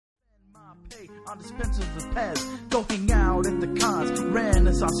on dispensers of Pez. Go hang out at the cons,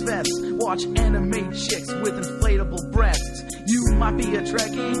 Renaissance fests. Watch anime chicks with inflatable breasts. You might be a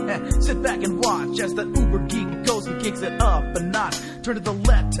Trekkie, sit back and watch as the uber geek goes and kicks it up a notch. Turn to the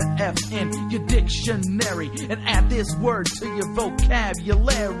letter F in your dictionary and add this word to your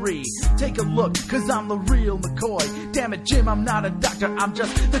vocabulary. Take a look, cause I'm the real McCoy. Damn it, Jim, I'm not a doctor, I'm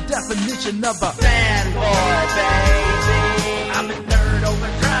just the definition of a fanboy, baby. I'm a nerd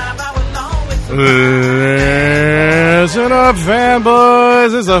overdrive, I will always Listen up,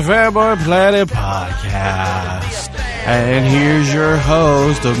 fanboys. It's a Fanboy Planet podcast. And here's your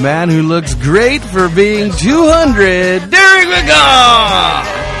host, a man who looks great for being 200, Derek McCaw.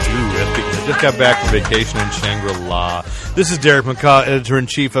 I just got back from vacation in Shangri-La. This is Derek McCaw,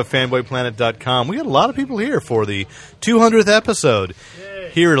 editor-in-chief of FanboyPlanet.com. We got a lot of people here for the 200th episode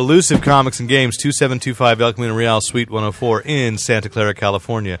here at Elusive Comics and Games, 2725 El Camino Real, Suite 104 in Santa Clara,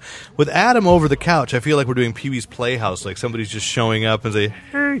 California. With Adam over the couch, I feel like we're doing Pee-wee's Playhouse, like somebody's just showing up and say,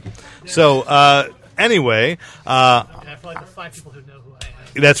 hey. So, anyway, I feel like the 5 people who know who I am.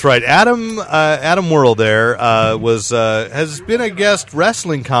 That's right. Adam Worrell there has been a guest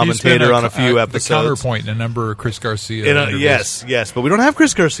wrestling commentator on a few episodes. The counterpoint in a number of Chris Garcia. Yes, but we don't have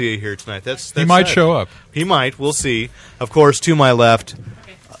Chris Garcia here tonight. That's he might sad. show up. He might. We'll see. Of course, to my left,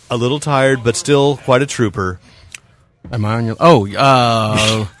 a little tired, but still quite a trooper. Am I on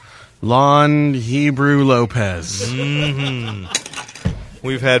your... Lon Hebrew Lopez. Mm-hmm.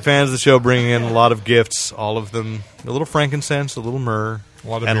 We've had fans of the show bringing in a lot of gifts, all of them a little frankincense, a little myrrh, a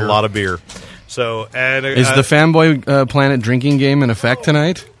lot of beer. So, is the Fanboy Planet drinking game in effect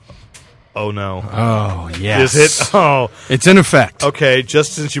tonight? Oh no! Oh yes! Is it? Oh, it's in effect. Okay,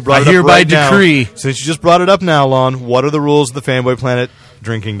 just since you brought it up hereby right decree. Now, since you just brought it up now, Lon, what are the rules of the Fanboy Planet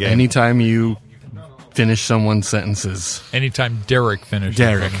drinking game? Anytime you finish someone's sentences. Anytime Derek finishes.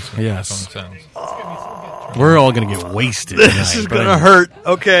 Yes. We're all going to get wasted tonight. This is going to hurt.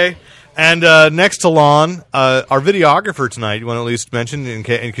 Okay. And next to Lon, our videographer tonight, you want to at least mention,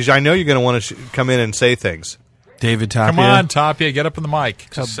 because I know you're going to want to come in and say things. David Tapia. Come on, Tapia, get up in the mic.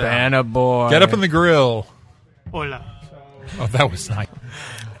 Cabana boy. Get up in the grill. Hola. Oh, that was nice.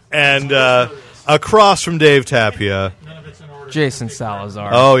 And across from Dave Tapia, Jason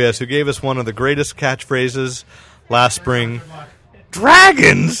Salazar. Oh, yes, who gave us one of the greatest catchphrases last spring.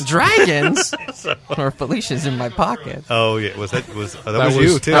 Dragons? Dragons? Or Felicia's in my pocket. Oh, yeah. That was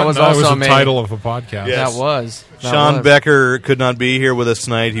you, too. That was also the title of a podcast. Yes. That was. Sean Becker could not be here with us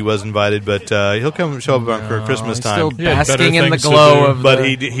tonight. He was invited, but he'll come show up for Christmas time. Still basking in the glow of But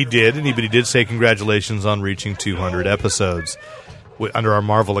he did, and he did say congratulations on reaching 200 episodes under our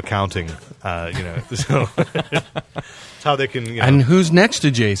Marvel accounting. So that's how they can. And who's next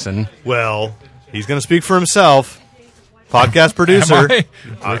to Jason? Well, he's going to speak for himself. Podcast producer.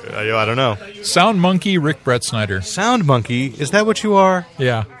 I don't know. Sound monkey, Rick Brett Snyder. Sound monkey? Is that what you are?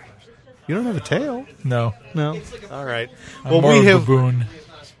 Yeah. You don't have a tail? No. All right. I'm more of a baboon.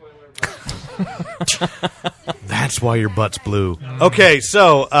 That's why your butt's blue. Okay,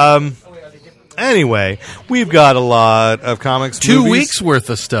 so anyway, we've got a lot of comics. 2 weeks worth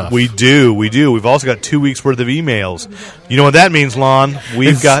of stuff. We do. We've also got 2 weeks worth of emails. You know what that means, Lon?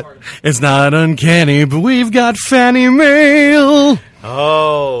 It's not uncanny, but we've got Fanny Mail.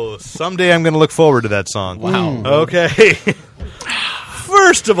 Oh, someday I'm going to look forward to that song. Wow. Okay.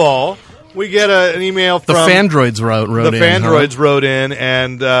 First of all, we get an email from... The Fandroids wrote in,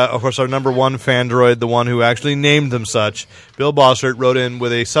 and, of course, our number one Fandroid, the one who actually named them such, Bill Bossert, wrote in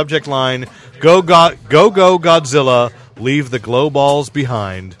with a subject line, Go Godzilla, leave the glow balls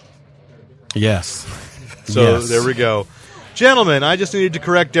behind. Yes. So There we go. Gentlemen, I just needed to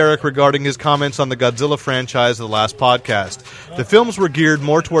correct Derek regarding his comments on the Godzilla franchise of the last podcast. The films were geared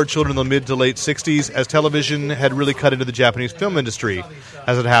more toward children in the mid to late 60s, as television had really cut into the Japanese film industry,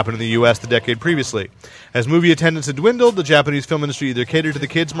 as it happened in the U.S. the decade previously. As movie attendance had dwindled, the Japanese film industry either catered to the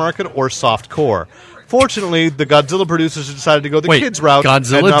kids' market or soft core. Fortunately, the Godzilla producers decided to go the kids' route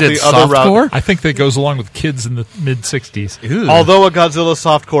Godzilla and not did the other route. softcore? I think that goes along with kids in the mid-'60s. Although a Godzilla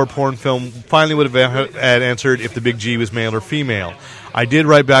softcore porn film finally would have answered if the big G was male or female. I did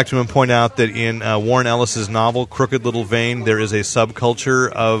write back to him and point out that in Warren Ellis's novel, Crooked Little Vein, there is a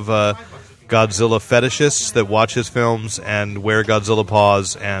subculture of Godzilla fetishists that watch his films and wear Godzilla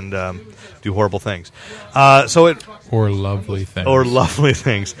paws and do horrible things. Or lovely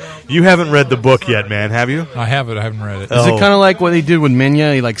things. You haven't read the book yet, man, have you? I haven't read it. Is it kind of like what he did with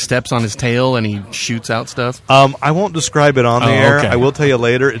Minya? He steps on his tail and he shoots out stuff? I won't describe it on the air. Okay. I will tell you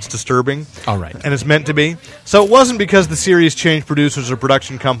later. It's disturbing. All right. And it's meant to be. So it wasn't because the series changed producers or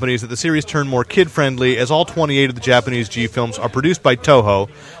production companies that the series turned more kid-friendly, as all 28 of the Japanese G films are produced by Toho,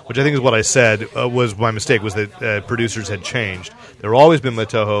 which I think is what I said was my mistake, was that producers had changed. They were always been by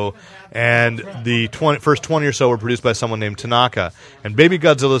Toho, and the first 20 or so were produced by someone named Tanaka. And Baby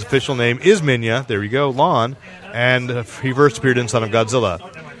Godzilla's official name is Minya, there you go, Lon, and he first appeared in Son of Godzilla.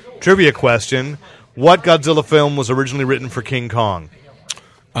 Trivia question, what Godzilla film was originally written for King Kong?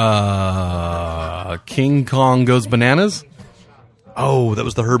 King Kong Goes Bananas? Oh, that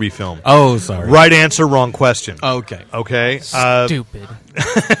was the Herbie film. Oh, sorry. Right answer, wrong question. Okay. Okay. Stupid.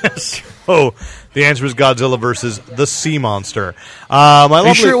 So the answer is Godzilla versus the Sea Monster. Are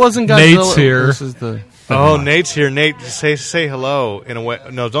you sure it wasn't Godzilla Nate's here. versus the... Oh, Nate's here. Nate, say hello in a way.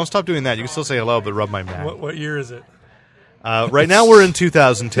 No, don't stop doing that. You can still say hello, but rub my back. What year is it? Right now we're in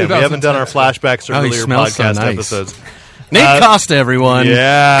 2010. We haven't done our flashbacks or Oh, he earlier smells so podcast nice. episodes. Nate Costa, everyone.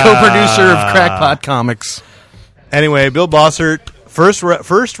 Yeah. Co-producer of Crackpot Comics. Anyway, Bill Bossert,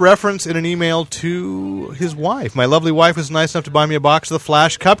 first reference in an email to his wife. My lovely wife was nice enough to buy me a box of the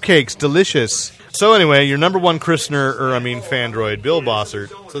Flash cupcakes. Delicious. So anyway, your number one fandroid, Bill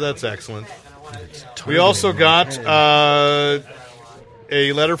Bossert. So that's excellent. We also got a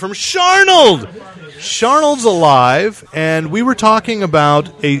letter from Sharnold. Sharnold's alive, and we were talking about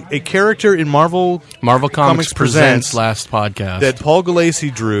a character in Marvel Comics Presents last podcast that Paul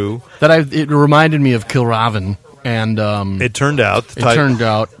Galassi drew. It reminded me of Kilraven, and it turned out.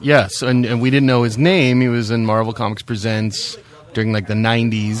 Yes, and we didn't know his name. He was in Marvel Comics Presents during like the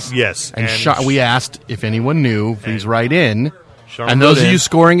 90s. Yes, and we asked if anyone knew. Please write in. Sharnold And those of you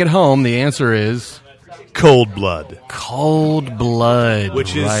scoring at home, the answer is Cold Blood. Cold Blood,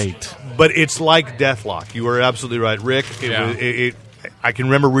 which is right. But it's like Deathlock. You are absolutely right, Rick. I can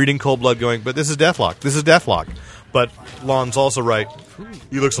remember reading Cold Blood going, but this is Deathlock. This is Deathlock. But Lon's also right.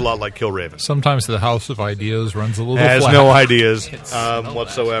 He looks a lot like Killraven. Sometimes the House of Ideas runs a little Has flat. no ideas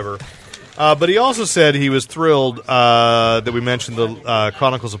whatsoever. But he also said he was thrilled that we mentioned the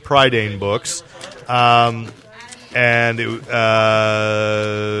Chronicles of Prydain books. And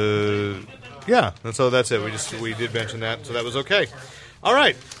so that's it. We did mention that, so that was okay. All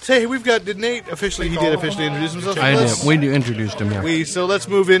right. Say, we've got. Did Nate officially? He did officially introduce himself. I did. We introduced him. Yeah. So let's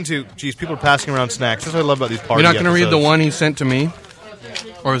move into. Geez, people are passing around snacks. That's what I love about these party. You're not going to read the episodes. one he sent to me,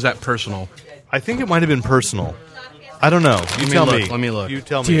 or is that personal? I think it might have been personal. I don't know. You tell me. Let me look. You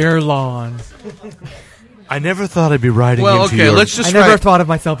tell me. Dear Lon. I never thought I'd be writing. Well, into okay. your... Let's just. I never thought of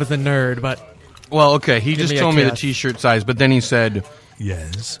myself as a nerd, but Well, okay. He just me a told me the kiss. T-shirt size, but then he said.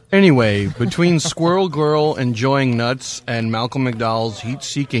 Yes. Anyway, between Squirrel Girl enjoying nuts and Malcolm McDowell's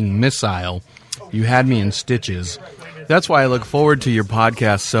heat-seeking missile, you had me in stitches. That's why I look forward to your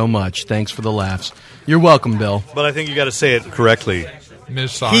podcast so much. Thanks for the laughs. You're welcome, Bill. But I think you got to say it correctly.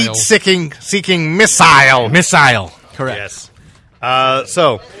 Missile. Heat-seeking missile. Missile. Correct. Yes.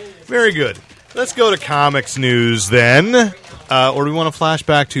 So, very good. Let's go to comics news then. Or do we want to flash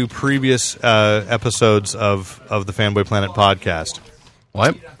back to previous episodes of the Fanboy Planet podcast?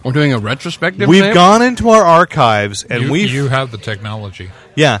 What? We're doing a retrospective? We've gone into our archives and you have the technology.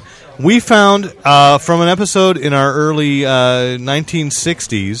 Yeah. We found from an episode in our early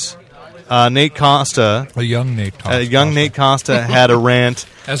 1960s, Nate Costa. A young Nate Costa. Nate Costa had a rant.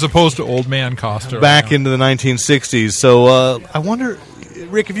 As opposed to old man Costa. Back into the 1960s. So I wonder,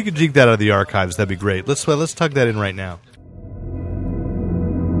 Rick, if you could dig that out of the archives, that'd be great. Let's tug that in right now.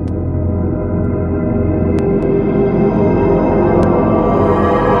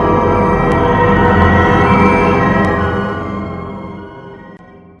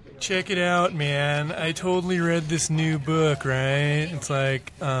 check it out, man. I totally read this new book, right? It's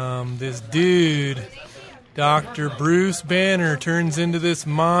like this dude, Dr. Bruce Banner, turns into this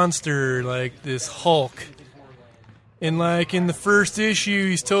monster, like this Hulk. And like in the first issue,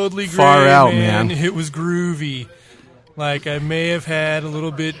 he's totally great, Far out, man. It was groovy. Like I may have had a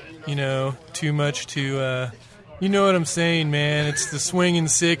little bit, too much to, you know what I'm saying, man. It's the swinging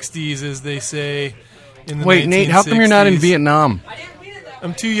 60s, as they say. In the Wait, Nate, how come you're not in 1960s. Vietnam?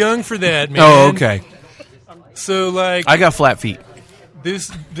 I'm too young for that, man. Oh, okay. So, like, I got flat feet.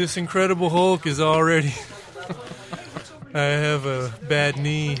 this Incredible Hulk is already... I have a bad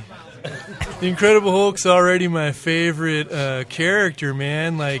knee. The Incredible Hulk's already my favorite character,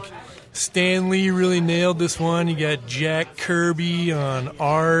 man. Like, Stan Lee really nailed this one. You got Jack Kirby on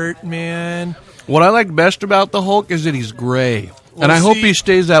art, man. What I like best about the Hulk is that he's gray. Well, and I hope see- he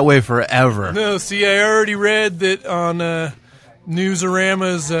stays that way forever. No, see, I already read that on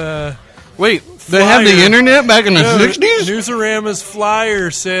Newsarama's... Wait, they had the Flyer. internet back in the No, 60s? Newsarama's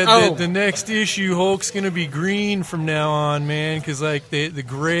flyer said Oh. that the next issue Hulk's going to be green from now on, man, because like the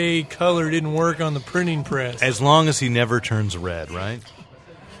gray color didn't work on the printing press. As long as he never turns red, right?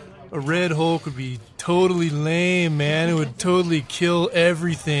 A red Hulk would be totally lame, man. It would totally kill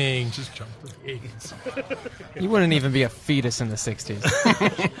everything. Just jump the gates. You wouldn't even be a fetus in the 60s.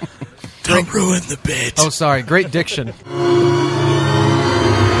 Don't ruin the bit. Oh, sorry. Great diction.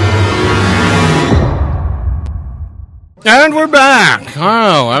 And we're back.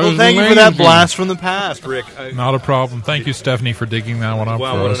 Oh, Well, thank you for that blast from the past, Rick. Not a problem. Thank you, Stephanie, for digging that one up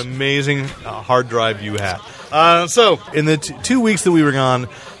Wow, for what us. an amazing hard drive you had. So, in the 2 weeks that we were gone,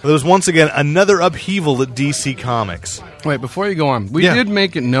 there was once again another upheaval at DC Comics. Wait, before you go on, we did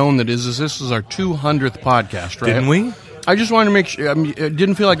make it known that this is our 200th podcast, right? Didn't we? I just wanted to make sure. It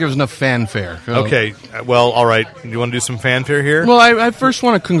didn't feel like there was enough fanfare. Okay, well, all right. Do you want to do some fanfare here? Well, I first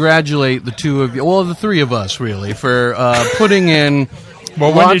want to congratulate the two of you, well, the three of us, really, for putting in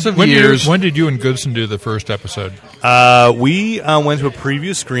lots of years. When did you and Goodson do the first episode? We went to a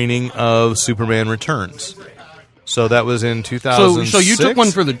preview screening of Superman Returns. So that was in 2006. So you took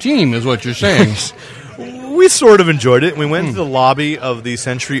one for the team, is what you're saying. We sort of enjoyed it. We went to the lobby of the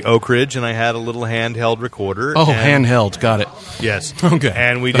Century Oak Ridge, and I had a little handheld recorder. Oh, handheld. Got it. Yes. Okay.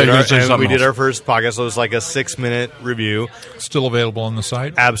 And we Thought did you were gonna say our something else. first podcast. So it was like a 6-minute review. Still available on the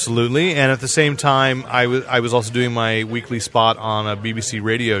site? Absolutely. And at the same time, I was also doing my weekly spot on a BBC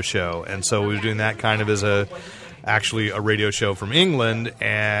radio show. And so we were doing that kind of as actually a radio show from England.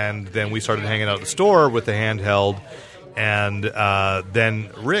 And then we started hanging out at the store with the handheld. And then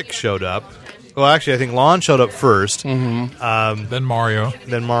Rick showed up. Well, actually, I think Lon showed up first. Mm-hmm. Then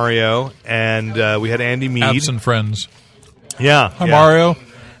Mario. And we had Andy Mead. Absent friends. Yeah. Hi, Mario.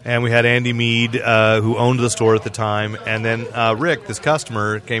 And we had Andy Mead, who owned the store at the time. And then Rick, this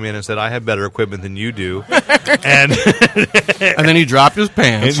customer, came in and said, I have better equipment than you do. And and then he dropped his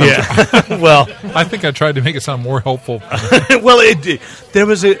pants. Yeah. Well, I think I tried to make it sound more helpful. Well, there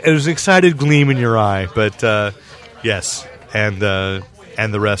was an excited gleam in your eye. But, yes.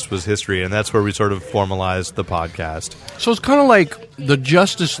 And the rest was history, and that's where we sort of formalized the podcast. So it's kind of like the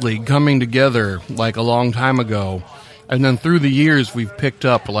Justice League coming together like a long time ago, and then through the years we've picked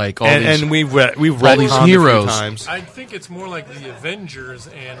up like all these, and we've read these heroes. Times. I think it's more like the Avengers,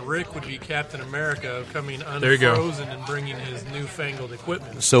 and Rick would be Captain America coming There you go. unfrozen and bringing his newfangled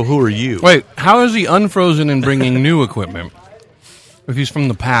equipment. So who are you? Wait, how is he unfrozen and bringing new equipment? If he's from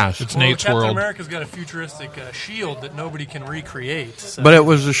the past. It's Well, Nate's Captain world. America's got a futuristic shield that nobody can recreate. So. But it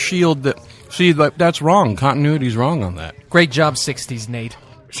was a shield that... See, that's wrong. Continuity's wrong on that. Great job, 60s, Nate.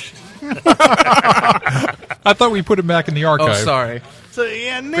 I thought we put him back in the archive. Oh, sorry. So,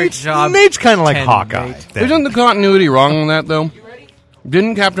 yeah, Great job. Nate's kind of like 10, Hawkeye. Nate. then. Isn't the continuity wrong on that, though?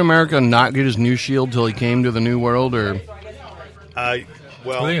 Didn't Captain America not get his new shield till he came to the New World, or...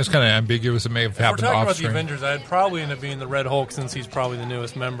 Well, I think it's kind of ambiguous. It may have If we're happened talking off about the screen. Avengers, I'd probably end up being the Red Hulk since he's probably the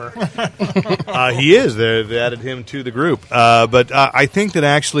newest member. he is. They added him to the group. But I think that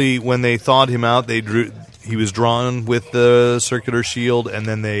actually when they thawed him out, he was drawn with the circular shield, and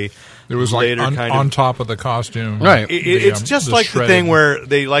then they There was like later on top of the costume. Right. It's just like the thing where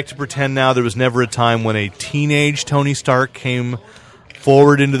they like to pretend now there was never a time when a teenage Tony Stark came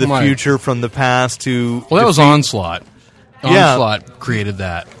forward into the Right. future from the past to... Well, that was Onslaught. Yeah. Onslaught created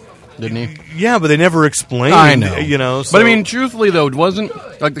that, didn't he? Yeah, but they never explained. I know. You know, so But I mean, truthfully, though, it wasn't...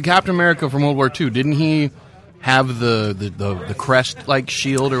 Like the Captain America from World War II, didn't he have the crest-like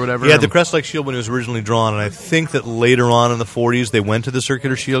shield or whatever? He had the crest-like shield when it was originally drawn, and I think that later on in the 40s they went to the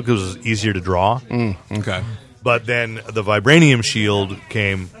circular shield because it was easier to draw. Okay. But then the vibranium shield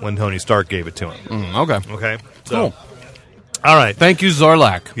came when Tony Stark gave it to him. Okay. Okay? So, Cool. all right. Thank you,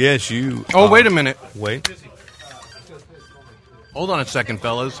 Zorlak. Yes, you... Oh, wait a minute. Wait. Hold on a second,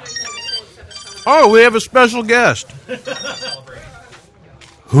 fellas. Oh, we have a special guest.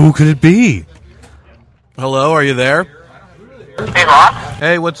 Who could it be? Hello, are you there? Hey, Ron.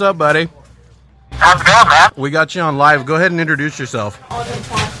 Hey, what's up, buddy? How's it going, man? We got you on live. Go ahead and introduce yourself. Oh,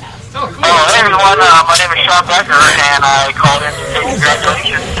 hey, everyone. My name is Sean Becker, and I called in to say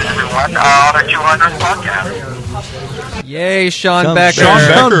congratulations to everyone on our 200th podcast. Yay, Sean Becker.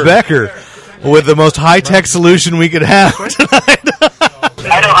 Sean Becker. With the most high-tech solution we could have tonight.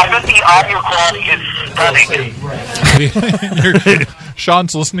 I bet the audio quality is stunning.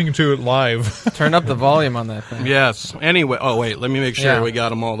 Sean's listening to it live. Turn up the volume on that thing. Yes. Anyway, oh, wait, let me make sure Yeah. we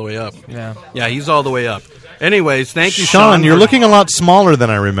got him all the way up. Yeah. Yeah, he's all the way up. Anyways, thank you, Sean, you're for- looking a lot smaller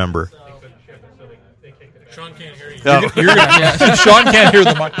than I remember. Sean can't hear you. Oh. Sean can't hear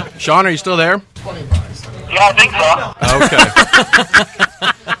the mic. Sean, are you still there? Yeah, I think so.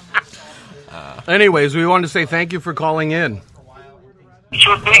 Okay. Anyways, we wanted to say thank you for calling in.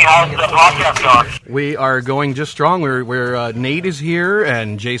 Sure thing. How's the podcast going? We are going just strong. We're Nate is here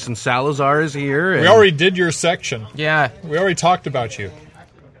and Jason Salazar is here. And We already did your section. Yeah. We already talked about you.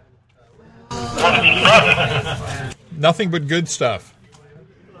 What did you say? Nothing but good stuff.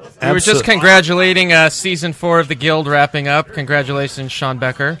 We were just congratulating season 4 of the Guild wrapping up. Congratulations, Sean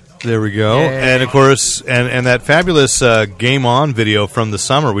Becker. There we go. Yay. And, of course, and that fabulous Game On video from the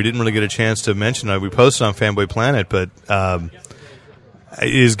summer, we didn't really get a chance to mention it. We posted on Fanboy Planet, but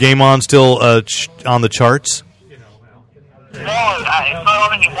is Game On still on the charts? No, it's not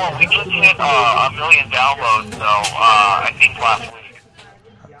on anymore. We just hit 1 million downloads, though, I think last week.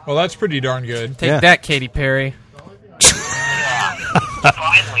 Well, that's pretty darn good. Take that, Katy Perry.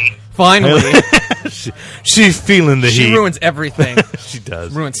 Finally. She's feeling the heat. She ruins everything. She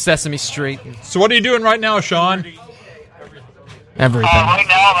does. Ruins Sesame Street. So what are you doing right now, Sean? Everything. Right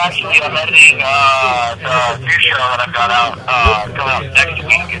now, I'm editing the new show that I've got out coming out next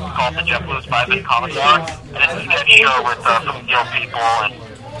week. It's called the Jeff Lewis 5-Minute Comic Hour. And it's a sketch show with some Guild people and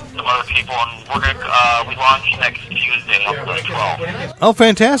some other people. And we launch next Tuesday on the 12th. Oh,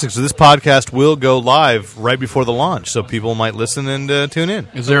 fantastic. So this podcast will go live right before the launch, so people might listen and tune in.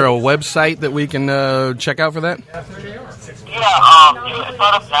 Is there a website that we can check out for that? Yeah, it's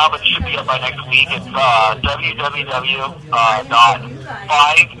not up now, but it should be up by next week. It's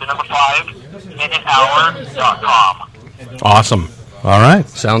www.5minutehour.com. Awesome. All right.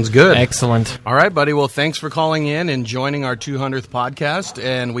 Sounds good. Excellent. All right, buddy. Well, thanks for calling in and joining our 200th podcast,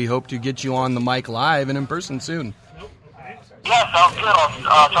 and we hope to get you on the mic live and in person soon. Yeah, sounds good.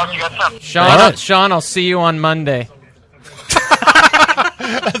 I'll talk to you guys soon. Sean, I'll see you on Monday.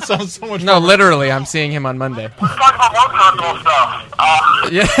 That sounds so much No, fun. literally, I'm seeing him on Monday. Let's talk about more personal stuff.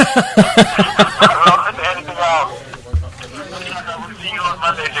 Yeah. Anything else? We'll see you on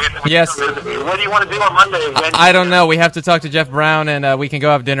Monday, Jason. Yes. What do you want to do on Monday? I don't know. We have to talk to Jeff Brown, and we can go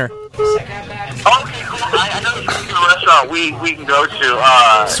have dinner. Okay, cool. I know there's a restaurant we can go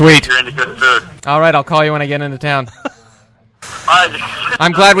to. Sweet. If you're into good food. All right, I'll call you when I get into town. All right.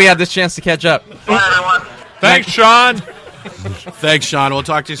 I'm glad we had this chance to catch up. Bye, everyone. Thanks, Sean. Thanks, Sean. We'll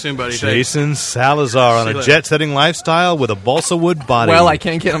talk to you soon, buddy. Jason Salazar on See you a later. jet-setting lifestyle with a balsa wood body. Well, I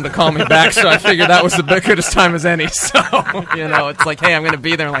can't get him to call me back, so I figured that was the goodest time as any. So, it's like, hey, I'm going to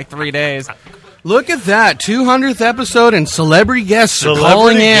be there in like 3 days. Look at that. 200th episode and celebrity guests are Celebrity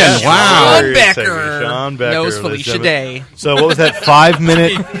calling in. guests. Wow. Sean Becker Sean Becker knows Felicia Day. So what was that?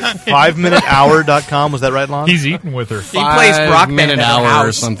 5minutehour.com. Was that right, Lon? He's eating with her. He plays rock band minute at her hour or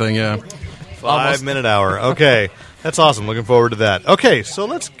house. something, yeah. 5-minute hour. Okay. That's awesome. Looking forward to that. Okay, so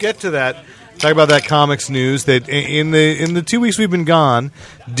let's get to that. Talk about that comics news. That in the 2 weeks we've been gone,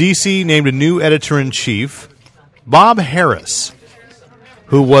 DC named a new editor-in-chief, Bob Harris,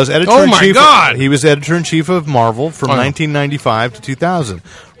 who was editor-in-chief. Oh, my God! He was editor-in-chief of Marvel from 1995 to 2000,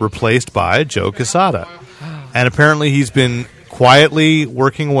 replaced by Joe Quesada. And apparently he's been quietly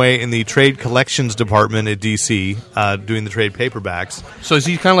working away in the trade collections department at DC, doing the trade paperbacks. So is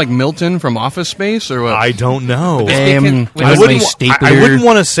he kind of like Milton from Office Space, or what? I don't know. I wouldn't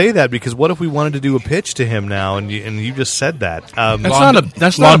want to say that, because what if we wanted to do a pitch to him now, and you just said that? That's Lon not a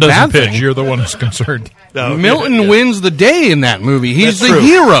doesn't bad pitch. thing. You're the one who's concerned. No, Milton wins the day in that movie. He's That's the true.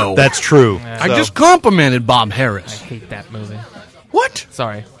 hero. That's true. I just complimented Bob Harris. I hate that movie. What?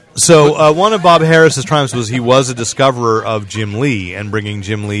 Sorry. So one of Bob Harris's triumphs was he was a discoverer of Jim Lee and bringing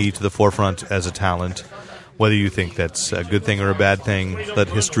Jim Lee to the forefront as a talent. Whether you think that's a good thing or a bad thing, let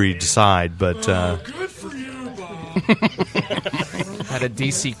history decide. But Had a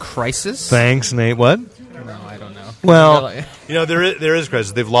DC crisis? thanks, Nate. What? No, I don't know. Well, Really? there is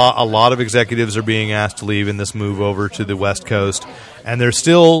crisis. A lot of executives are being asked to leave in this move over to the West Coast, and they're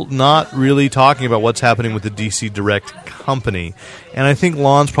still not really talking about what's happening with the DC Direct company. And I think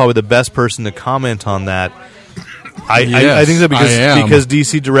Lon's probably the best person to comment on that. I think so because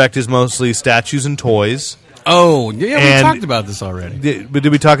DC Direct is mostly statues and toys. Oh, yeah, we And- talked about this already. But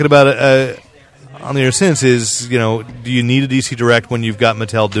did we talk about it on the air since? Do you need a DC Direct when you've got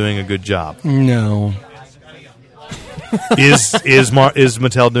Mattel doing a good job? No. Is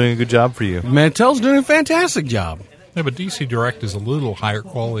Mattel doing a good job for you? Mattel's doing a fantastic job. Yeah, but DC Direct is a little higher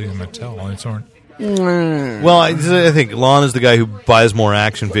quality than Mattel. It's aren't. Well, I think Lon is the guy who buys more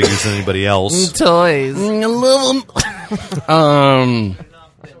action figures than anybody else. Toys. I love them.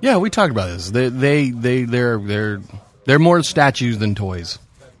 Yeah, we talked about this. They're more statues than toys.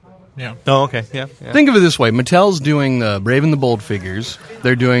 Yeah. Oh, okay, yeah. Think of it this way: Mattel's doing the Brave and the Bold figures.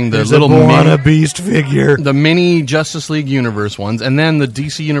 They're doing the There's little a Moana mini, Beast figure. the mini Justice League Universe ones, and then the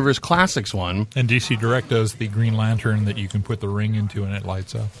DC Universe Classics one. And DC Direct does the Green Lantern that you can put the ring into and it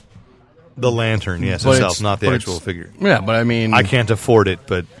lights up. The lantern, yes, But itself, it's- not the but actual it's- figure. Yeah, but I mean, I can't afford it,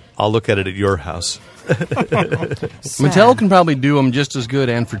 but I'll look at it at your house. Mattel can probably do them just as good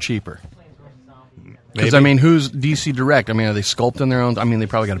and for cheaper. Because, I mean, who's DC Direct? I mean, are they sculpting their own? I mean, they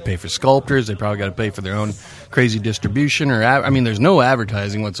probably got to pay for sculptors. They probably got to pay for their own crazy distribution. I mean, there's no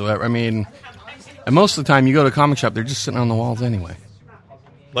advertising whatsoever. I mean, and most of the time you go to a comic shop, they're just sitting on the walls anyway.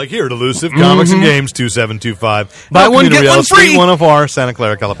 Like here at Elusive Comics and Games 2725. Buy one, get one free! 104, Santa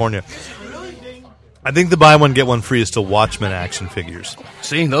Clara, California. I think the buy one, get one free is still Watchmen action figures.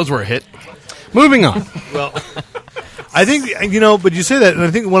 See, those were a hit. Moving on. Well, I think, but you say that, and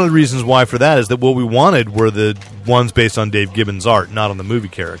I think one of the reasons why for that is that what we wanted were the ones based on Dave Gibbons' art, not on the movie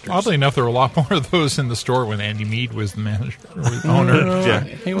characters. Oddly enough, there were a lot more of those in the store when Andy Mead was the manager, or the owner. Yeah.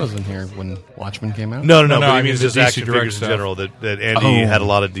 He wasn't here when Watchmen came out? No, but I he mean means the just DC action Direct figures stuff. in general, that Andy had a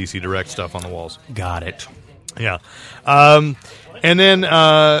lot of DC Direct stuff on the walls. Got it. Yeah. And then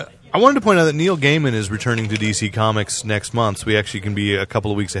I wanted to point out that Neil Gaiman is returning to DC Comics next month, so we actually can be a couple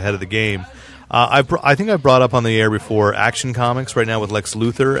of weeks ahead of the game. I think I brought up on the air before Action Comics right now with Lex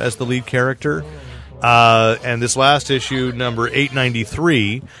Luthor as the lead character. And this last issue, number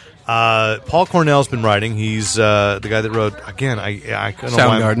 893, Paul Cornell's been writing. He's the guy that wrote, again, I don't know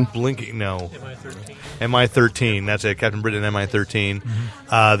why I'm blinking. No. MI13. That's it. Captain Britain MI13.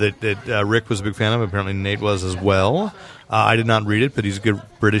 That Rick was a big fan of. Apparently Nate was as well. I did not read it, but he's a good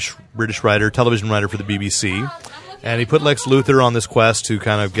British writer, television writer for the BBC. And he put Lex Luthor on this quest to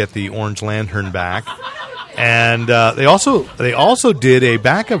kind of get the Orange Lantern back. And they also did a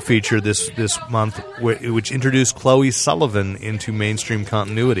backup feature this month, which introduced Chloe Sullivan into mainstream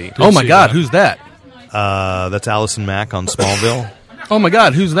continuity. Oh my God, who's that? That's Allison Mack on Smallville. Oh my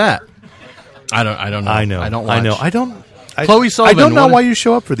God, who's that? I don't know. I know. I don't watch. Chloe Sullivan. I don't know why you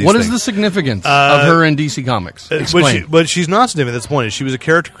show up for these What things. is the significance of her in DC Comics? Explain. But she's not significant at this point. She was a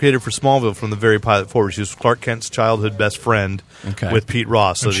character created for Smallville from the very pilot forward. She was Clark Kent's childhood best friend with Pete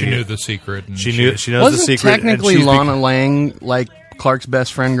Ross. So she knew the secret. And she knows the secret. Technically Lana Lang like Clark's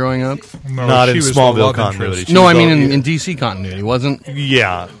best friend growing up? No, not in Smallville continuity. No, I mean in DC continuity, wasn't?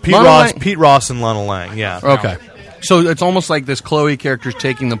 Yeah, Pete Ross and Lana Lang. Yeah. Okay. So it's almost like this Chloe character's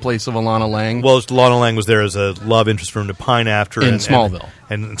taking the place of Alana Lang. Well, Lana Lang was there as a love interest for him to pine after in Smallville,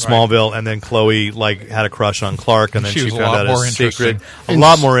 and in Smallville, and then Chloe had a crush on Clark, and then she found out his secret. A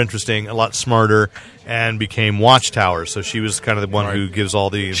lot more interesting, a lot smarter, and became Watchtower. So she was kind of the one who gives all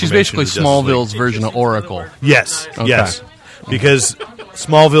the information. She's basically Smallville's version of Oracle. Yes, yes, because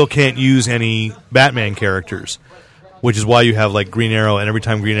Smallville can't use any Batman characters. Which is why you have Green Arrow, and every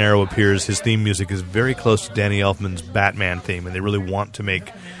time Green Arrow appears, his theme music is very close to Danny Elfman's Batman theme, and they really want to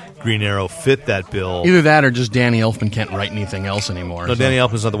make Green Arrow fit that bill. Either that, or just Danny Elfman can't write anything else anymore. No, Danny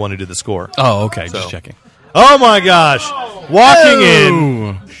Elfman's not the one who did the score. Oh, okay, just checking. Oh my gosh, walking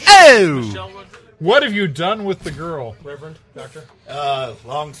in. Oh, what have you done with the girl, Reverend Doctor?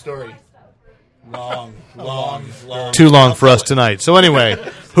 Long story. Long. Too long for us tonight. So anyway,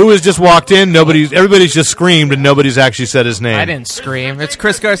 who has just walked in? Everybody's just screamed, and nobody's actually said his name. I didn't scream. It's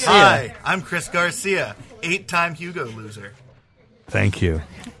Chris Garcia. Hi, I'm Chris Garcia, 8-time Hugo loser. Thank you.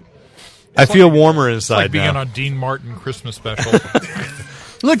 I feel warmer inside it's like being now. on a Dean Martin Christmas special.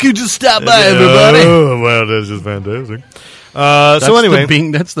 Look who just stopped by, everybody. Oh, well, that's just fantastic. So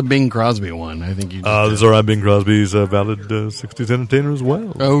anyway, that's the Bing Crosby one. I think you. This is all right. Bing Crosby's a valid 60s entertainer as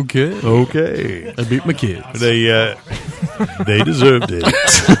well. Okay. I beat my kids. They deserved it.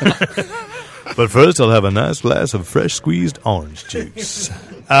 But first, I'll have a nice glass of fresh squeezed orange juice.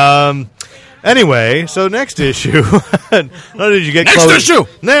 Anyway, so next issue. Not only did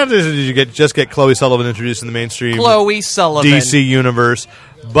you get just get Chloe Sullivan introduced in the mainstream Chloe Sullivan DC universe.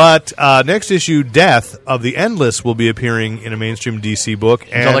 But next issue, Death of the Endless will be appearing in a mainstream DC book.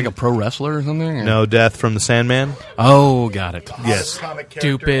 Is that like a pro wrestler or something? Or? No, Death from the Sandman. Oh, got it. Yes.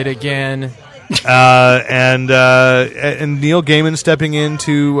 Stupid again. And Neil Gaiman stepping in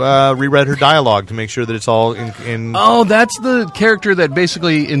to rewrite her dialogue to make sure that it's all in. Oh, that's the character that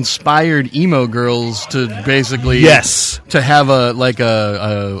basically inspired emo girls to basically to have a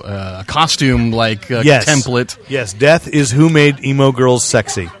costume template. Yes, Death is who made emo girls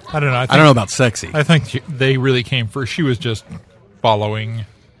sexy. I don't know. I don't know about sexy. I think they really came first. She was just following.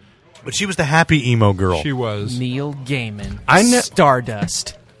 But she was the happy emo girl. She was. Neil Gaiman.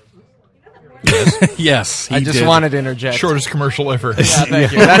 Stardust. Yes, I just wanted to interject. Shortest commercial ever. Yeah,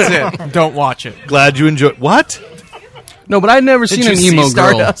 thank you. That's it. Don't watch it. Glad you enjoyed. What? No, but I'd never seen an emo girl.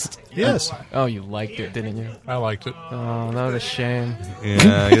 Stardust? Yes. Oh, you liked it, didn't you? I liked it. Oh, what a shame.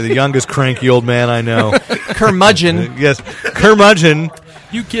 Yeah, you're the youngest cranky old man I know. Curmudgeon. Yes, curmudgeon.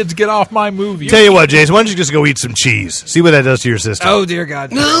 You kids get off my movie. Tell you what, Jason, why don't you just go eat some cheese? See what that does to your system. Oh, dear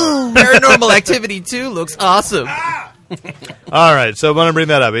God. No. Paranormal Activity 2 looks awesome. All right, so I'm going to bring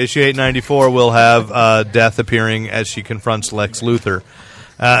that up. Issue 894 will have Death appearing as she confronts Lex Luthor.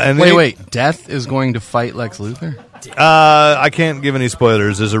 Wait. Death is going to fight Lex Luthor? I can't give any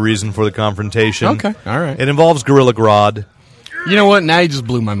spoilers. There's a reason for the confrontation. Okay, all right. It involves Gorilla Grodd. You know what? Now you just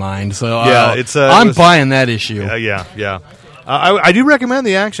blew my mind. So I'm buying that issue. Yeah. I do recommend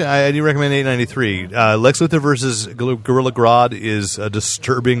the action. I do recommend 893. Lex Luthor versus Gorilla Grodd is a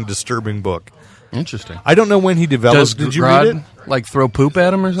disturbing book. Interesting. I don't know when he developed. Did you read it? Like throw poop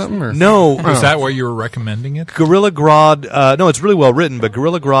at him or something? Or? No. Is that why you were recommending it? Gorilla Grodd. No, it's really well written, but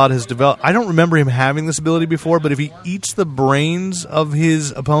Gorilla Grodd has developed. I don't remember him having this ability before, but if he eats the brains of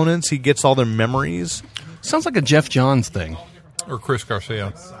his opponents, he gets all their memories. Sounds like a Jeff Johns thing. Or Chris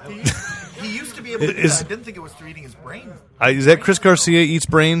Garcia. He used to be able to do that. I didn't think it was through eating his brain. Is that Chris Garcia eats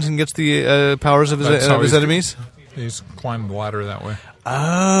brains and gets the powers of his enemies? He's climbed the ladder that way.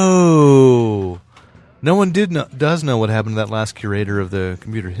 Oh. No one does know what happened to that last curator of the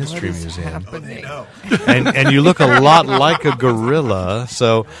Computer History Museum. And you look a lot like a gorilla.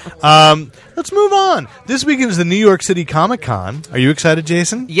 So let's move on. This weekend is the New York City Comic Con. Are you excited,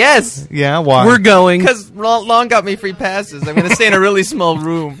 Jason? Yes. Yeah, why? We're going. Because Long got me free passes. I'm going to stay in a really small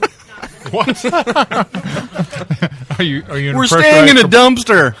room. What? Are you We're staying in a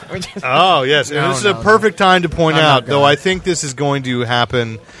dumpster. Oh, yes. This is a perfect time to point out, though I think this is going to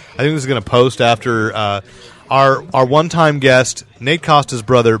happen. I think this is going to post after our one-time guest, Nate Costa's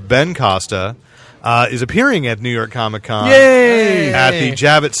brother, Ben Costa, is appearing at New York Comic Con. Yay! At the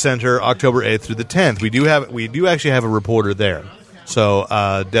Javits Center, October 8th through the 10th. We do actually have a reporter there. So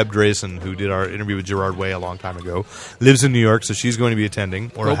Deb Drayson, who did our interview with Gerard Way a long time ago, lives in New York, so she's going to be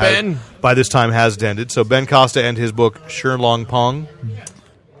attending. Or by this time has attended. So Ben Costa and his book, Shirlong Pong.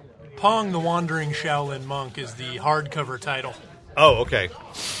 Pong the Wandering Shaolin Monk is the hardcover title. Oh, okay.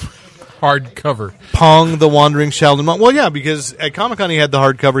 Hardcover. Pong the Wandering Shaolin Monk. Well, yeah, because at Comic-Con he had the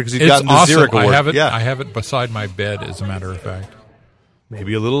hardcover because he'd gotten the Xeric Award. I have it beside my bed, as a matter of fact.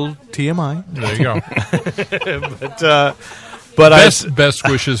 Maybe a little TMI. There you But go. Best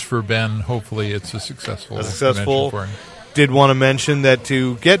wishes for Ben. Hopefully, it's a successful. For him. Did want to mention that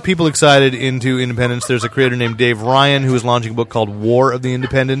to get people excited into independence, there's a creator named Dave Ryan who is launching a book called War of the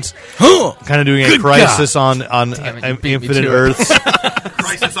Independents, kind of doing a crisis on Infinite Earths.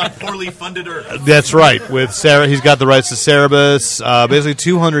 Crisis on poorly funded Earth. That's right. With Sarah, he's got the rights to Cerebus. Basically,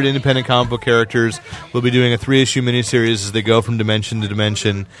 200 independent comic book characters will be doing a 3-issue miniseries as they go from dimension to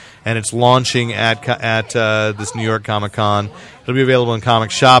dimension, and it's launching at this New York Comic Con. It'll be available in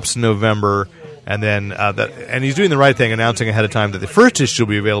comic shops in November. And then, and he's doing the right thing, announcing ahead of time that the first issue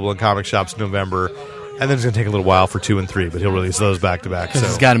will be available in comic shops in November, and then it's going to take a little while for 2 and 3, but he'll release those back to back. Because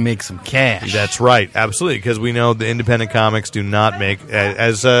he's got to make some cash. That's right, absolutely. Because we know the independent comics do not make,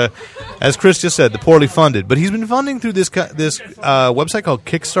 as Chris just said, the poorly funded. But he's been funding through this website called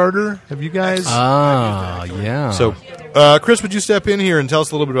Kickstarter. Have you guys? Yeah. So, Chris, would you step in here and tell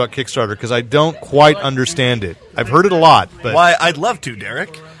us a little bit about Kickstarter? Because I don't quite understand it. I've heard it a lot. But Why, I'd love to,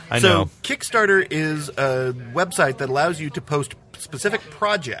 Derek. I know. Kickstarter is a website that allows you to post specific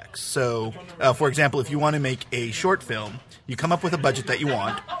projects. So, for example, if you want to make a short film, you come up with a budget that you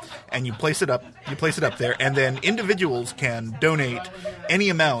want, and you place it up. You place it up there, and then individuals can donate any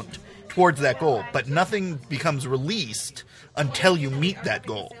amount towards that goal. But nothing becomes released until you meet that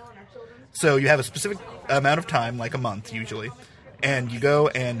goal. So you have a specific amount of time, like a month usually, and you go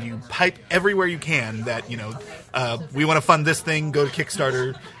and you pipe everywhere you can that, we want to fund this thing, go to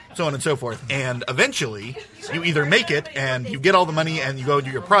Kickstarter, so on and so forth. And eventually, you either make it and you get all the money and you go do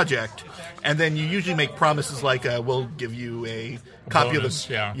your project, and then you usually make promises like, we'll give you a copy bonus,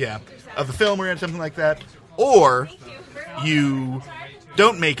 of the film or something like that, or you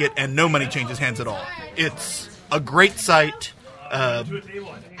don't make it and no money changes hands at all. It's a great site.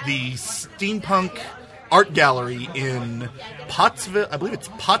 The Steampunk Art Gallery in Pottsville, I believe it's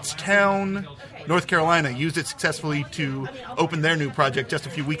Pottstown, North Carolina, used it successfully to open their new project just a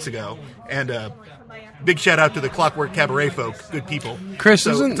few weeks ago. And big shout out to the Clockwork Cabaret folk, good people. Chris,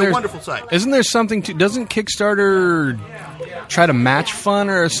 it's a wonderful site. Isn't there something to? Doesn't Kickstarter try to match fund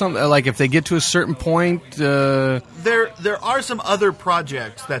or something? Like if they get to a certain point, there are some other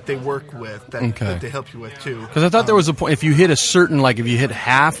projects that they work with that they help you with too. Because I thought there was a point if you hit a certain, like if you hit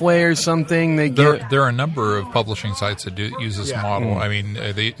halfway or something, there are a number of publishing sites that use this model. I mean,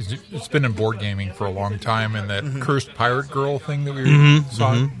 it's been in board gaming for a long time, and that Cursed Pirate Girl thing that we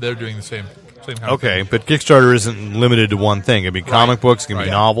saw, they're doing the same. Okay, but Kickstarter isn't limited to one thing. It could be comic books, it can be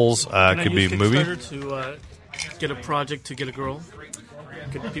novels, it could be movies. To get a project to get a girl?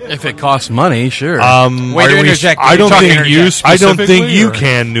 If it costs money, sure. Way to interject. I don't think you or?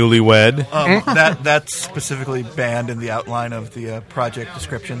 can, newlywed. That's specifically banned in the outline of the project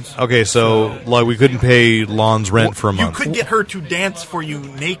descriptions. Okay, so like we couldn't pay Lon's rent for a month. You could get her to dance for you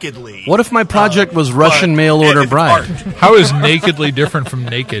nakedly. What if my project was Russian mail order bride? How is nakedly different from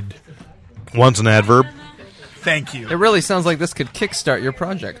naked? One's an adverb. Thank you. It really sounds like this could kickstart your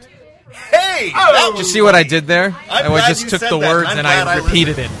project. Hey! Did you see what I did there? I glad just you took said the that, words and I'm and I glad I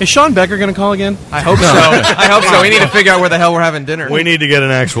repeated it. Is Sean Becker going to call again? I hope so. I hope so. We need to figure out where the hell we're having dinner. We need to get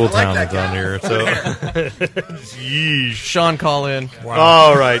an actual talent that on here. So, yeesh. Sean, call in.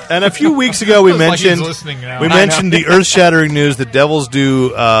 All right. And a few weeks ago, we Like he's mentioned listening now. the earth-shattering news that Devil's Due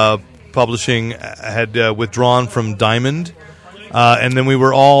Publishing had withdrawn from Diamond. And then we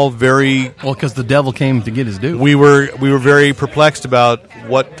were all very Well, because the devil came to get his due. we were very perplexed about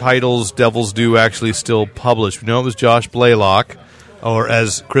what titles Devil's Due actually still published. We know it was Josh Blaylock, or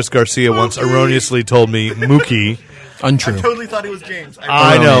as Chris Garcia once erroneously told me, Mookie. Untrue. Totally thought it was James.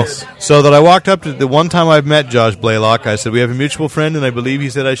 I know. So that I walked up to the one time I've met Josh Blaylock, I said, we have a mutual friend, and I believe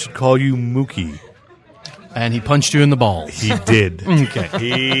he said I should call you Mookie. And he punched you in the balls. He did. Okay.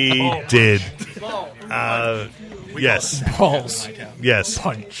 He did. Yes. Balls. Yes.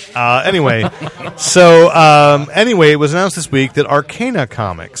 Punch. Anyway, it was announced this week that Arcana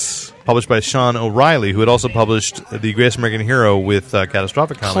Comics, published by Sean O'Reilly, who had also published The Greatest American Hero with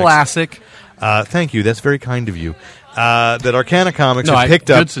Catastrophic Comics. Classic. Thank you. That's very kind of you. That Arcana Comics No, had picked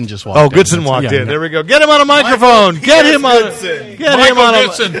up. Goodson just walked in. Goodson walked in. Yeah. There we go. Get him on a microphone. Get him on. Goodson. Get him Michael on a.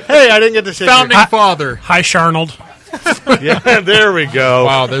 Goodson. Hey, I didn't get to shake Founding father. Hi, Sharnold. Yeah, there we go.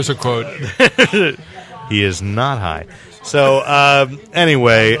 Wow, there's a quote. He is not high. So,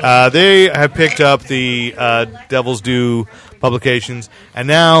 anyway, they have picked up the Devil's Due publications, and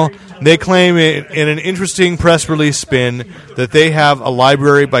now they claim in an interesting press release spin that they have a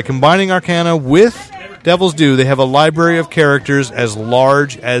library. By combining Arcana with Devil's Due, they have a library of characters as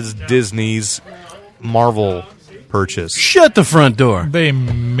large as Disney's Marvel purchase. Shut the front door. They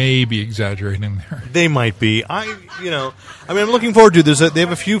may be exaggerating there. They might be. I'm looking forward to this. They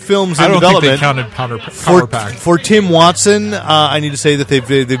have a few films in I don't development. think they counted Power Pack. For Tim Watson, I need to say that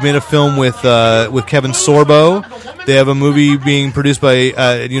they've made a film with Kevin Sorbo. They have a movie being produced by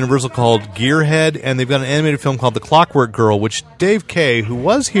Universal called Gearhead, and they've got an animated film called The Clockwork Girl, which Dave Kay, who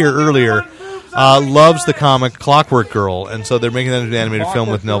was here earlier, loves the comic Clockwork Girl, and so they're making that into an animated film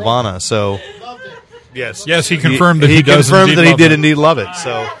with Nelvana. So. Yes, he confirmed that he did indeed love it.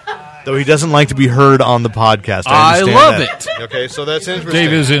 So, though he doesn't like to be heard on the podcast, I love that. it. Okay, so that's interesting.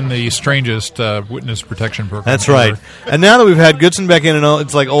 Dave is in the strangest witness protection program. That's right. And now that we've had Goodson back in, and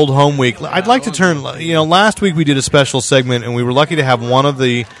it's like old home week, I'd like to turn. Last week we did a special segment, and we were lucky to have one of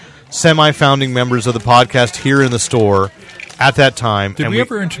the semi-founding members of the podcast here in the store at that time. Did we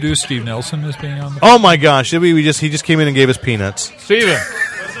ever introduce Steve Nelson as being on the? Oh my gosh! Did we? He just came in and gave us peanuts. Steven.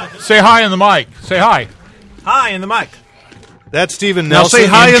 Say hi in the mic. Say hi. Hi in the mic. That's Stephen Now Nelson. say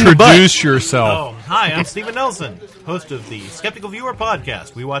hi in the butt. Introduce yourself. Oh, hi, I'm Stephen Nelson, host of the Skeptical Viewer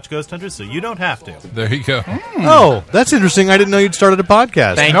podcast. We watch Ghost Hunters so you don't have to. There you go. Oh, that's interesting. I didn't know you'd started a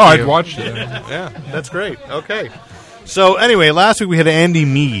podcast. Thank No, you. I'd watched it. Yeah, that's great. Okay. So anyway, last week we had Andy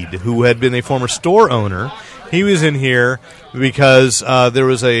Mead, who had been a former store owner. He was in here because there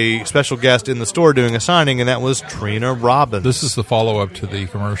was a special guest in the store doing a signing, and that was Trina Robbins. This is the follow-up to the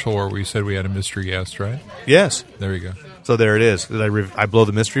commercial where we said we had a mystery guest, right? Yes. There you go. So there it is. Did I blow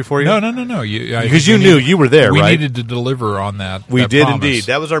the mystery for you? No. Because you knew you were there, we right? needed to deliver on that. We that did promise. indeed.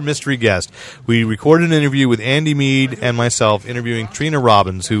 That was our mystery guest. We recorded an interview with Andy Mead and myself interviewing Trina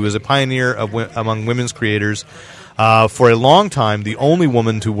Robbins, who is a pioneer among women's creators. For a long time, the only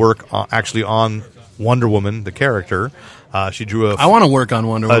woman to work actually on Wonder Woman, the character. She drew I want to work on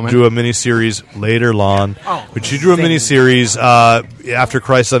Wonder Woman. Drew a miniseries later, Lon. But she drew a miniseries after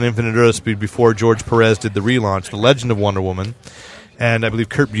Crisis on Infinite Earths before George Perez did the relaunch, The Legend of Wonder Woman. And I believe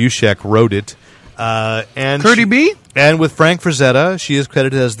Kurt Busiek wrote it. And Curdy B? And with Frank Frazetta, she is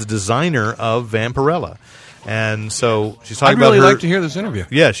credited as the designer of Vampirella. And so she's talking I'd really about her, like to hear this interview.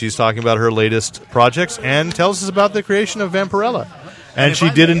 Yeah, she's talking about her latest projects and tells us about the creation of Vampirella. And she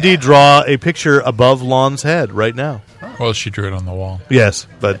did indeed draw a picture above Lon's head right now. Well, she drew it on the wall. Yes,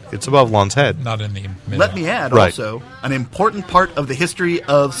 but it's above Lon's head. Not in the middle. Let me add also an important part of the history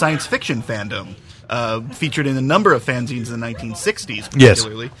of science fiction fandom. Featured in a number of fanzines in the 1960s,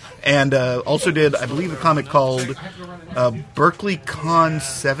 particularly. Yes. And also did, I believe, a comic called Berkeley Con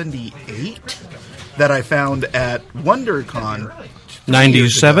 78 that I found at WonderCon.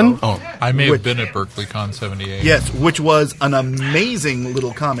 97? Oh. I may have been at BerkeleyCon 78. Yes, which was an amazing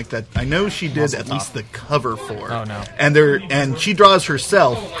little comic that I know she did at least the cover for. Oh, no. And she draws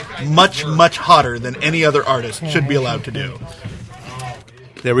herself much, much hotter than any other artist should be allowed to do.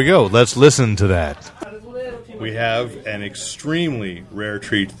 There we go. Let's listen to that. We have an extremely rare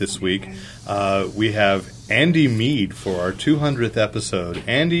treat this week. We have Andy Mead for our 200th episode.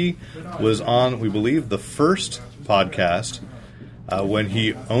 Andy was on, we believe, the first podcast when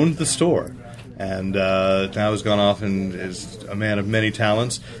he owned the store. And now has gone off and is a man of many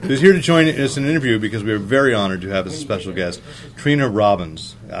talents. He's here to join us in an interview because we are very honored to have as a special guest Trina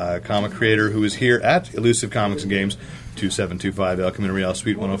Robbins, comic creator who is here at Elusive Comics and Games, 2725 El Camino Real,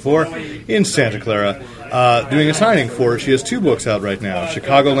 Suite 104 in Santa Clara, doing a signing for, she has 2 books out right now.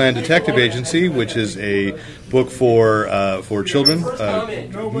 Chicagoland Detective Agency, which is a book for children,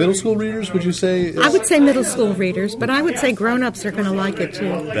 middle school readers, would you say? I would say middle school readers, but I would say grown-ups are going to like it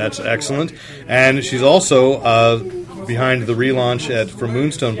too. That's excellent. And she's also behind the relaunch from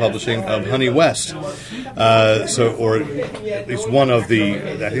Moonstone Publishing of Honey West. Or at least one of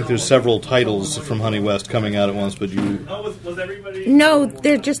I think there's several titles from Honey West coming out at once, but you... No,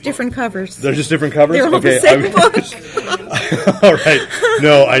 they're just different covers. They're just different covers? They're all the same book. All right.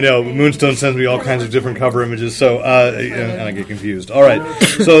 No, I know. Moonstone sends me all kinds of different cover images, so and I get confused. All right.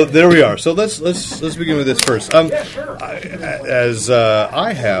 So there we are. So let's begin with this first. I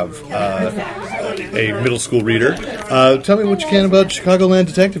have a middle school reader. Tell me what you can about Chicagoland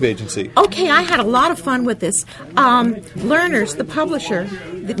Detective Agency. Okay, I had a lot of fun with this. Learners, the publisher,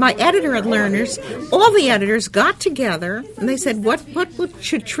 my editor at Learners, all the editors got together and they said, what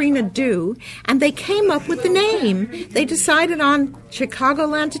should Trina do? And they came up with the name. They decided on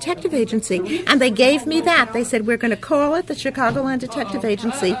Chicagoland Detective Agency, and they gave me that. They said, we're going to call it the Chicagoland Detective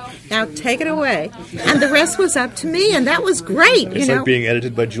Agency. Now take it away. And the rest was up to me, and that was great. It's like being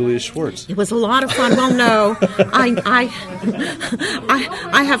edited by Julia Schwartz. It was a lot of fun. Well, no, I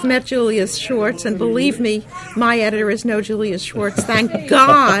have met Julia Schwartz, and believe me, my editor is no Julia Schwartz. Thank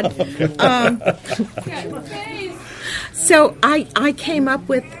God. So I came up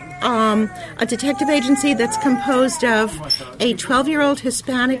with a detective agency that's composed of a 12-year-old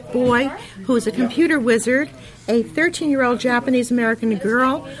Hispanic boy who is a computer wizard, a 13-year-old Japanese-American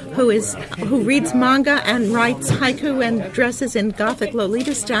girl who reads manga and writes haiku and dresses in Gothic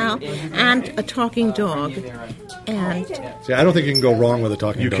Lolita style, and a talking dog. And see, I don't think you can go wrong with a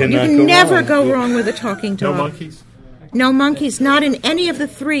talking dog. You can never go wrong with a talking dog. No monkeys? No monkeys, not in any of the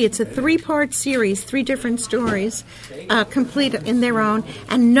 3. It's a 3-part series, 3 different stories, complete in their own,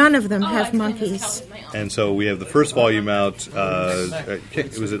 and none of them have monkeys. And so we have the first volume out, was it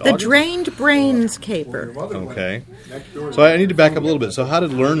The August? Drained Brains Caper. Okay. So I need to back up a little bit. So how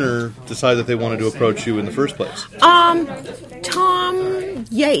did Lerner decide that they wanted to approach you in the first place? Tom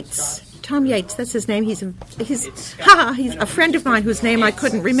Yates. Tom Yates, that's his name. He's a friend of mine whose name I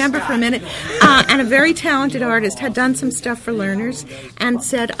couldn't remember for a minute, and a very talented artist, had done some stuff for Learners, and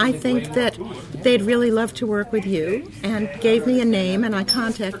said, I think that they'd really love to work with you, and gave me a name, and I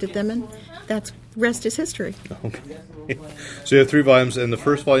contacted them, and that's rest is history. Okay. So you have 3 volumes, and the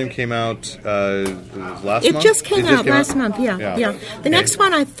first volume came out last month? It just came out last month, yeah. The next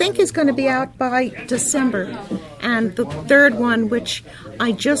one, I think, is going to be out by December. And the third one, which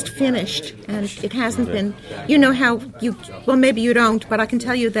I just finished, and it hasn't been... You know how well, maybe you don't, but I can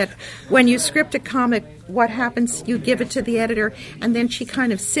tell you that when you script a comic, what happens, you give it to the editor, and then she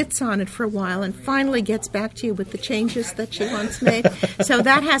kind of sits on it for a while and finally gets back to you with the changes that she wants made. So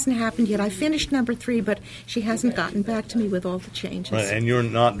that hasn't happened yet. I finished number 3, but she hasn't gotten back to me with all the changes. Right, and you're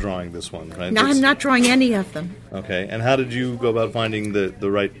not drawing this one, right? No, I'm not drawing any of them. Okay, and how did you go about finding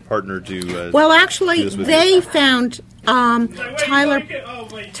the right partner to well, actually, do this with they you? found Tyler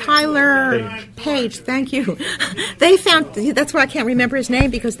Page, thank you. They found, that's why I can't remember his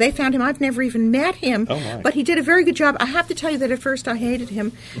name, because they found him. I've never even met him, but he did a very good job. I have to tell you that at first I hated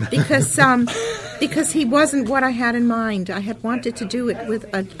him because he wasn't what I had in mind. I had wanted to do it with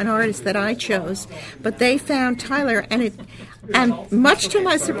an artist that I chose, but they found Tyler, and much to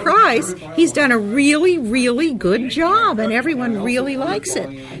my surprise, he's done a really, really good job, and everyone really likes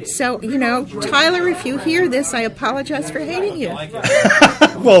it. So, Tyler, if you hear this, I apologize for hating you.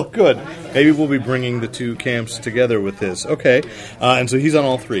 Well, good. Maybe we'll be bringing the 2 camps together with this. Okay. And so he's on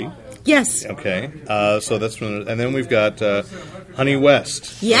all 3. Yes. Okay. So that's and then we've got Honey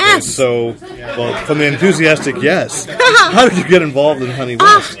West. Yes. Okay, so, from the enthusiastic yes, how did you get involved in Honey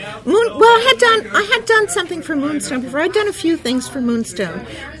West? I had done something for Moonstone before. I'd done a few things for Moonstone.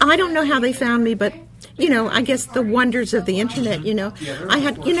 I don't know how they found me, but I guess the wonders of the internet. I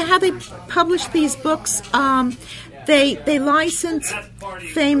had, how they publish these books. They license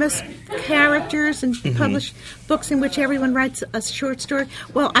famous characters and publish books in which everyone writes a short story.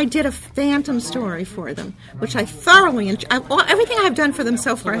 Well, I did a Phantom story for them, which I thoroughly enjoyed. Everything I've done for them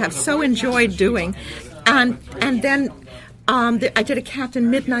so far I have so enjoyed doing. And then I did a Captain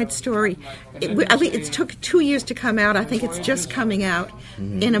Midnight story. It took 2 years to come out. I think it's just coming out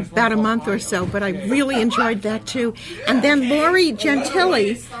in about a month or so, but I really enjoyed that too. And then Laurie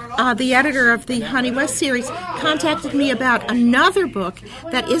Gentili, the editor of the Honey West series, contacted me about another book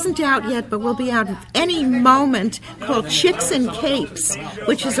that isn't out yet but will be out any moment, called Chicks in Capes,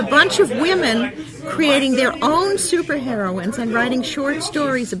 which is a bunch of women creating their own superheroines and writing short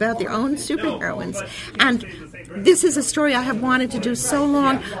stories about their own superheroines. And this is a story I have wanted to do so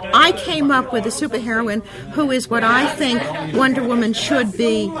long. I came up with a superheroine who is what I think Wonder Woman should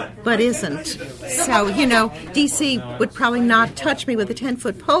be, but isn't. So, DC would probably not touch me with a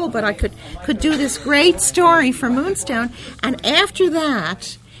 10-foot pole, but I could do this great story for Moonstone. And after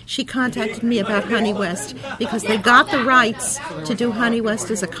that, she contacted me about Honey West because they got the rights to do Honey West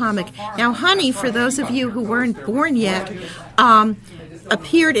as a comic. Now, Honey, for those of you who weren't born yet,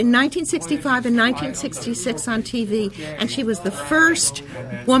 appeared in 1965 and 1966 on TV, and she was the first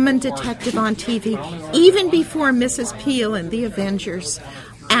woman detective on TV, even before Mrs. Peel and the Avengers.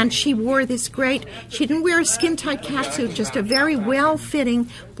 And she wore this she didn't wear a skin-tight catsuit, just a very well-fitting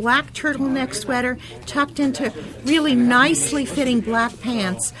black turtleneck sweater tucked into really nicely fitting black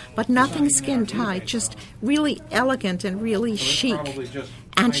pants, but nothing skin-tight, just really elegant and really chic.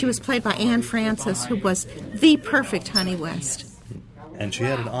 And she was played by Anne Francis, who was the perfect Honey West. And she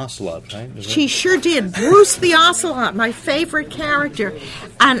had an ocelot, right? She sure did. Bruce the Ocelot, my favorite character,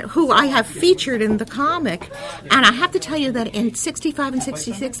 and who I have featured in the comic. And I have to tell you that in 65 and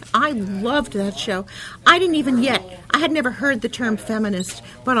 66, I loved that show. I had never heard the term feminist,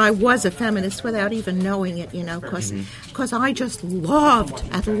 but I was a feminist without even knowing it, because I just loved,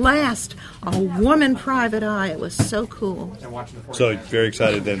 at last, a woman private eye. It was so cool. So very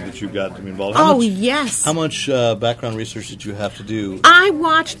excited then that you got involved. Yes. How much background research did you have to do? I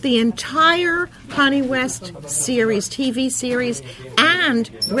watched the entire Honey West series, TV series, and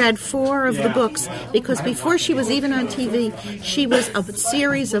read 4 of the books, because before she was even on TV, she was a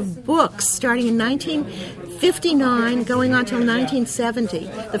series of books starting in 1959, going on till 1970.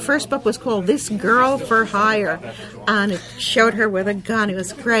 The first book was called This Girl for Hire, and it showed her with a gun. It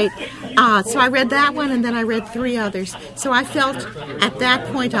was great. So I read that one, and then I read 3 others. So I felt at that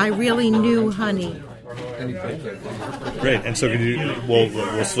point I really knew Honey. Great. And so we'll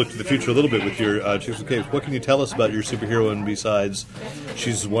look to the future a little bit with your Chicks in Capes. What can you tell us about your superhero besides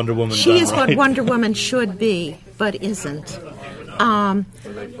she's Wonder Woman? She is what Wonder Woman should be, but isn't. I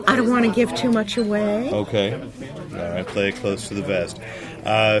don't want to give too much away. Okay. All right. Play it close to the vest.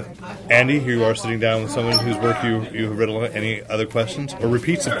 Andy, here you are sitting down with someone whose work you have read a lot. Any other questions? Or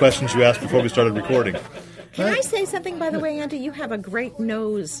repeats of questions you asked before we started recording? Can I say something, by the way, Andy? You have a great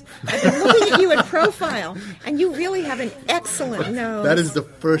nose. I've been looking at you in profile, and you really have an excellent nose. That is the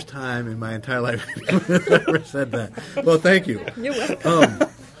first time in my entire life I've ever said that. Well, thank you. You're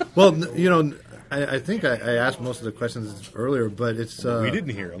welcome. I think I asked most of the questions earlier, but it's... we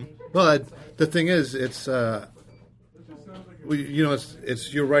didn't hear them. Well, the thing is, it's...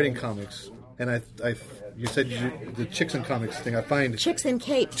 it's you're writing comics, and you said the Chicks and Comics thing. I find Chicks and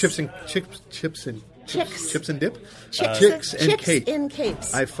Capes. Chips and dip? Chicks and Capes. in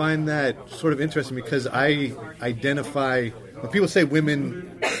Capes. I find that sort of interesting because I identify... When people say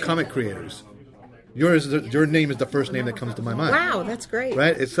women comic creators, your name is the first name that comes to my mind. Wow, that's great.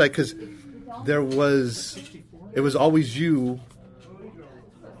 Right? It's like, because it was always you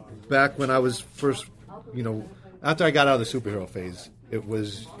back when I was first, after I got out of the superhero phase. It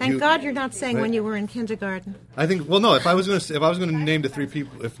was. Thank God you're not saying when you were in kindergarten. I think. Well, no. If I was going to name the 3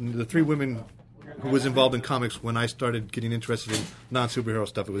 people, if the 3 women who was involved in comics when I started getting interested in non-superhero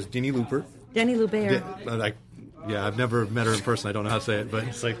stuff, it was Denny Looper. Denny Lubert. I've never met her in person. I don't know how to say it, but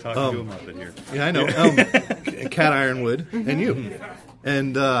it's like talking to a Muppet here. Yeah, I know. Cat Ironwood and you.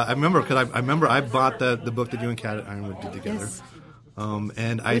 And I remember because I remember I bought the book that you and Cat Ironwood did together. Yes.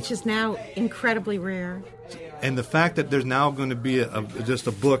 Which is now incredibly rare. And the fact that there's now going to be just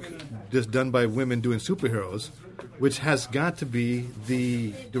a book just done by women doing superheroes, which has got to be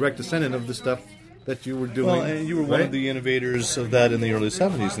the direct descendant of the stuff that you were doing. Well, and you were one of the innovators of that in the early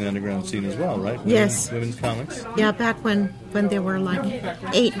 70s in the underground scene as well, right? Yes. Women's comics. Yeah, back when there were like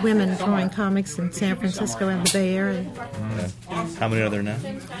 8 women drawing comics in San Francisco and the Bay Area. Okay. How many are there now?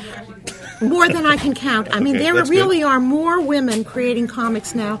 More than I can count. I mean, there really are more women creating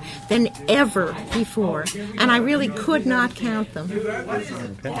comics now than ever before, and I really could not count them.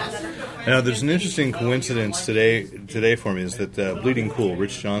 Okay. Now, there's an interesting coincidence today for me is that Bleeding Cool,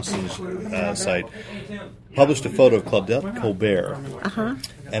 Rich Johnston's site, published a photo of Claudette Colbert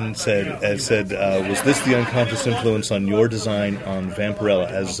and said, was this the unconscious influence on your design on Vampirella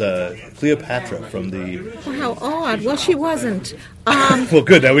as Cleopatra from the... Well, how odd. Well, she wasn't. Well,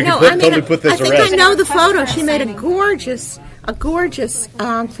 good. Now we can totally put this to rest. I think I know the photo. She made a gorgeous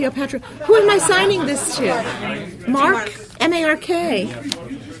Cleopatra. Who am I signing this to? Mark? M-A-R-K.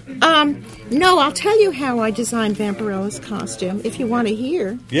 No, I'll tell you how I designed Vampirella's costume, if you want to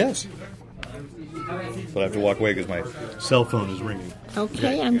hear. Yes. But I have to walk away because my cell phone is ringing.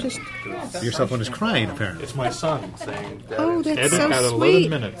 Okay, I'm just... Your cell phone is crying, apparently. It's my son saying... Oh, that's so at sweet. 11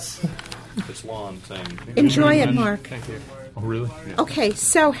 minutes. It's Lon saying... Enjoy it, Mark. Thank you. Oh, really? Yeah. Okay,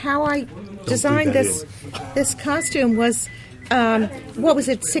 so how I designed this costume was... what was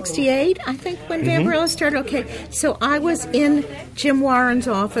it, 68, I think, when Vampirella started? Okay, so I was in Jim Warren's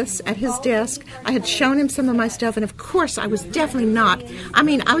office at his desk. I had shown him some of my stuff, and of course I was definitely not. I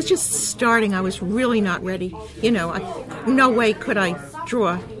mean, I was just starting. I was really not ready. You know, no way could I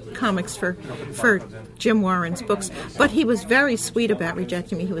draw comics for Jim Warren's books. But he was very sweet about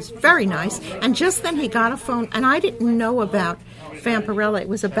rejecting me. He was very nice. And just then he got a phone, and I didn't know about Vampirella. It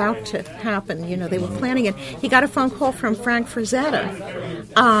was about to happen. You know, they were planning it. He got a phone call from Frank Frazetta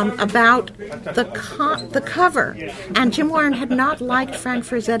about the cover. And Jim Warren had not liked Frank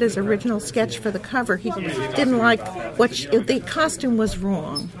Frazetta's original sketch for the cover. He didn't like the costume was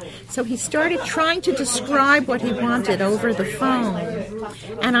wrong. So he started trying to describe what he wanted over the phone.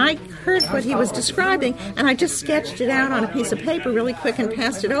 And I heard what he was describing, and I just sketched it out on a piece of paper really quick and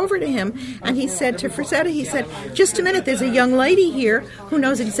passed it over to him. And he said to Frazetta, he said, just a minute, there's a young lady here who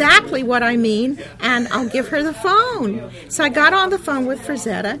knows exactly what I mean, and I'll give her the phone. So I got on the phone with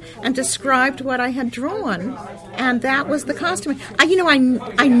Frazetta and described what I had drawn, and that was the costume. I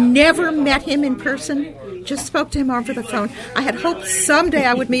never met him in person, just spoke to him over the phone. I had hoped someday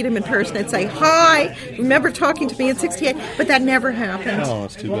I would meet him in person and say, hi, remember talking to me in 68, but that never happened. Oh,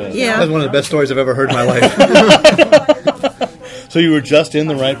 that's too bad. Yeah. That's one of the best stories I've ever heard in my life. So you were just in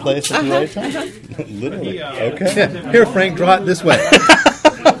the right place at the right time? Literally. Okay. Yeah. Here, Frank, draw it this way.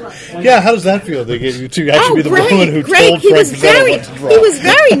 Yeah, how does that feel? They get you to actually be the woman who told Frank Frazetta what to draw. He was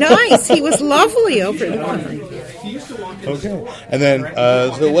very nice. He was lovely over the phone. Okay. And then,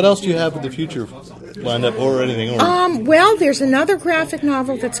 so what else do you have in the future lined up or anything? Well, there's another graphic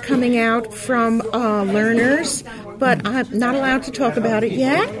novel that's coming out from Learners, but I'm not allowed to talk about it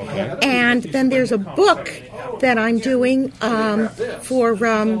yet. Okay. And then there's a book that I'm doing for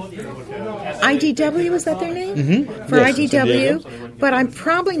IDW, is that their name? Mm-hmm. For yes, IDW, but I'm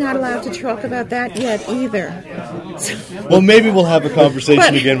probably not allowed to talk about that yet either. Well, maybe we'll have a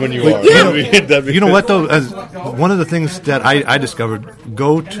conversation again when you are. Yeah. You know what, though? One of the things that I discovered,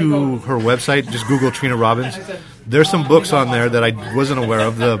 go to her website, just Google Trina Robbins. There's some books on there that I wasn't aware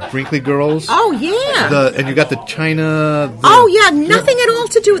of. The Brinkley Girls. Oh, yeah. And you got the China... Nothing at all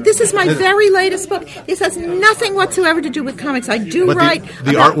to do with... This is my very latest book. This has nothing whatsoever to do with comics. I do write...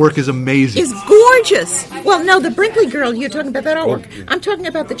 The artwork is amazing. It's gorgeous. Well, no, the Brinkley Girl, you're talking about that artwork. I'm talking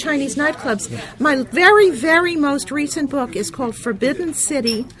about the Chinese nightclubs. My very, very most recent book is called Forbidden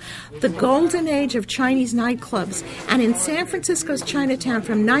City, The Golden Age of Chinese Nightclubs. And in San Francisco's Chinatown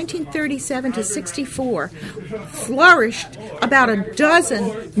from 1937 to 64... flourished about a dozen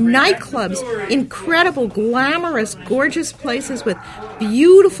nightclubs, incredible, glamorous, gorgeous places with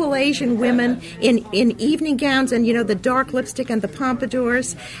beautiful Asian women in evening gowns and, the dark lipstick and the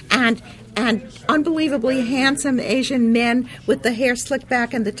pompadours, and unbelievably handsome Asian men with the hair slicked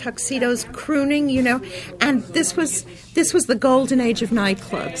back and the tuxedos crooning, and this was the golden age of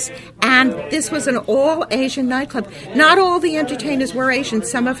nightclubs. And this was an all-Asian nightclub. Not all the entertainers were Asian.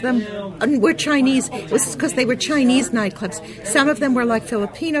 Some of them were Chinese. It was because they were Chinese nightclubs. Some of them were like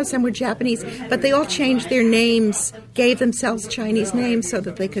Filipino, some were Japanese, but they all changed their names, gave themselves Chinese names so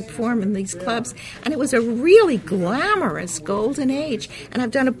that they could perform in these clubs. And it was a really glamorous golden age. And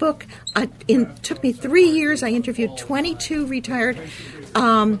I've done a book. It took me 3 years. I interviewed 22 retired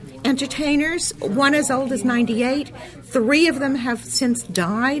entertainers, one as old as 98. 3 of them have since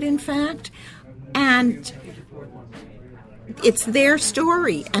died, in fact. And it's their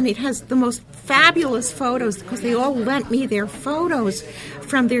story, and it has the most fabulous photos because they all lent me their photos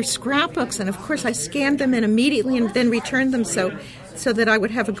from their scrapbooks. And, of course, I scanned them in immediately and then returned them so that I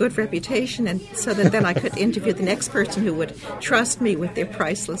would have a good reputation and so that then I could interview the next person who would trust me with their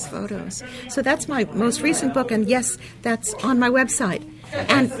priceless photos. So that's my most recent book, and yes, that's on my website.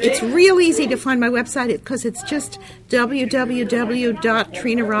 And it's real easy to find my website because it's just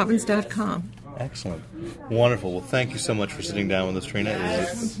www.trinarobbins.com. Excellent. Wonderful. Well, thank you so much for sitting down with us, Trina.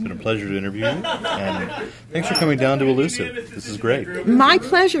 It's been a pleasure to interview you. And thanks for coming down to Elusive. This is great. My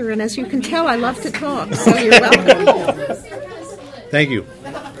pleasure. And as you can tell, I love to talk. So you're welcome. Thank you.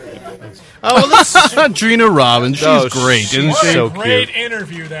 Oh, well, Trina Robbins. She's great, isn't she? So Great cute.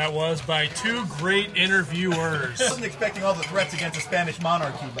 interview that was by two great interviewers. I wasn't expecting all the threats against the Spanish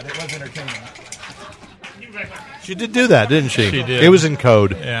monarchy, but it was entertaining. She did do that, didn't she? She did. It was in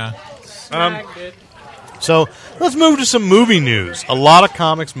code. Yeah. So let's move to some movie news. A lot of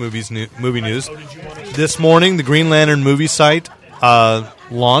comics movie news. This morning, the Green Lantern movie site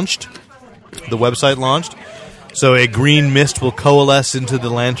launched. The website launched. So a green mist will coalesce into the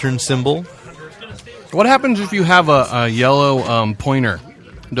lantern symbol. What happens if you have a yellow pointer?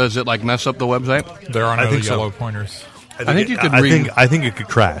 Does it mess up the website? There are no think so. yellow pointers. I think you could I read. think it could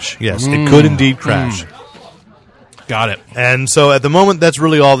crash. Yes, it could indeed crash. Got it. And so at the moment, that's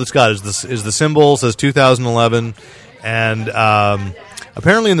really all that's got is the symbol, says 2011, and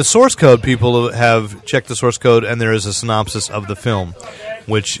apparently in the source code, people have checked the source code, and there is a synopsis of the film,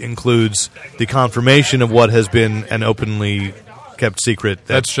 which includes the confirmation of what has been an openly kept secret.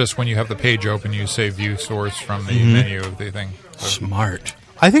 That's just when you have the page open, you say view source from the menu of the thing. Smart.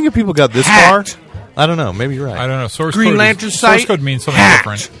 I think if people got this Hacked. far, I don't know. Maybe you're right. I don't know. Green Lantern site. Source code means something Hacked.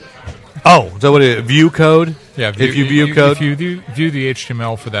 different. Oh, so what? View code? Yeah, if you view code, if you view the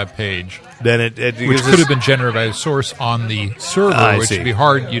HTML for that page, then it which could have been generated by a source on the server, which would be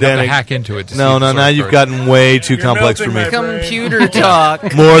hard. You'd Then have to it- hack into it. To No, see no. the Now source you've code. gotten way too complex for me. Computer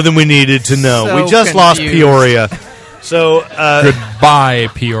talk. More than we needed to know. So We just lost confused. Peoria. So Goodbye,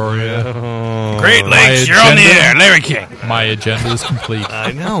 Peoria. Great Lakes, you're on the air, Larry King. My agenda is complete.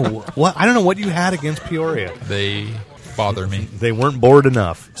 I know. What I don't know what you had against Peoria. They bother me. They weren't bored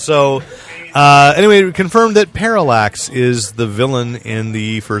enough. So anyway, we confirmed that Parallax is the villain in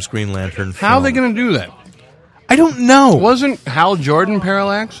the first Green Lantern film. How are they going to do that? I don't know. Wasn't Hal Jordan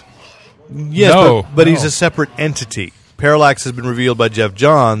Parallax? Yes, No, but he's no. a separate entity. Parallax has been revealed by Jeff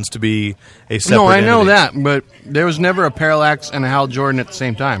Johns to be a separate No, I know entity. that, but there was never a Parallax and a Hal Jordan at the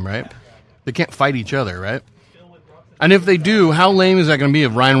same time, right? They can't fight each other, right? And if they do, how lame is that going to be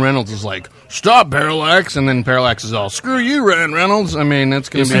if Ryan Reynolds is like, stop, Parallax, and then Parallax is all, screw you, Ryan Reynolds? I mean, that's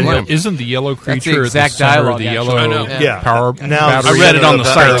going to be lame. Isn't the yellow That's the creature exact at the center of dialogue, the actually. yellow I know. Yeah. power Now battery? I read it on the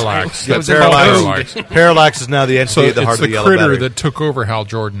site. Parallax. Yeah, It was Parallax. Parallax is now the entity So at the heart it's of the the yellow critter battery. that took over Hal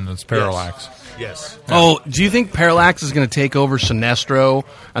Jordan that's Parallax. Yes. Oh, do you think Parallax is going to take over Sinestro,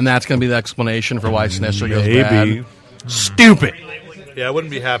 and that's going to be the explanation for why Sinestro goes Maybe. bad? Stupid. Yeah, I wouldn't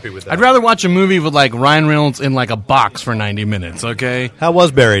be happy with that. I'd rather watch a movie with Ryan Reynolds in a box for 90 minutes. Okay, How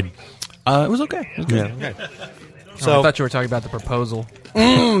was Buried? it was okay. It was good. Yeah. I So thought you were talking about the proposal.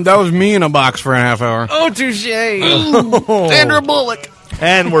 That was me in a box for a half hour. Oh, touche. Sandra Bullock.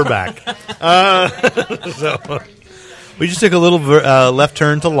 and we're back. So we just took a little left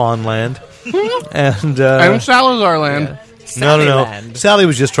turn to Lawnland, and And Salazar Land. no. Sallyland. Sally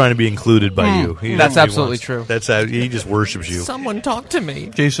was just trying to be included by you. That's absolutely true. That's how he just worships you. Someone talk to me.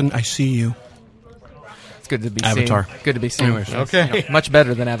 Jason, I see you. It's good to be Avatar. seen. Good to be seen. Anyways. Okay. Much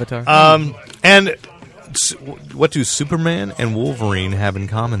better than Avatar. And what do Superman and Wolverine have in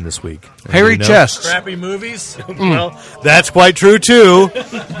common this week? Hairy You know? chests. Crappy movies. Well, that's quite true too.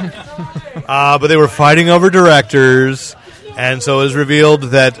 But they were fighting over directors, and so it was revealed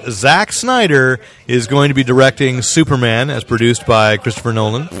that Zack Snyder is going to be directing Superman, as produced by Christopher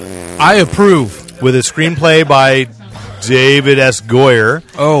Nolan, I approve. with a screenplay by David S. Goyer.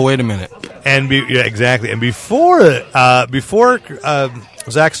 Oh, wait a minute. And yeah, exactly. And before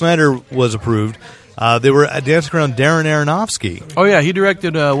Zack Snyder was approved, they were dancing around Darren Aronofsky. Oh, yeah, he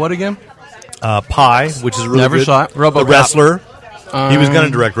directed what again? Pi, which is really Never good. saw it. The RoboCop. Wrestler. He was going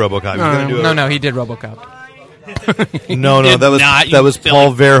to direct RoboCop. He was gonna do a- No, he did RoboCop. No, did not, that was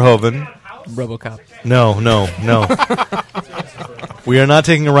Paul Verhoeven. RoboCop. No. We are not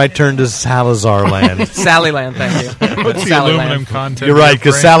taking a right turn to Salazar Land. Sallyland, thank you. What's the Sallyland. aluminum content? You're right, of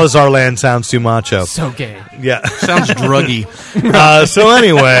because brain? Salazar Land sounds too macho. So gay. Yeah. Sounds druggy. So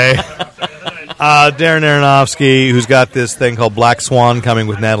anyway, Darren Aronofsky, who's got this thing called Black Swan coming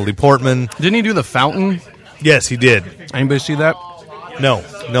with Natalie Portman. Didn't he do The Fountain? Yes, he did. Anybody see that? No,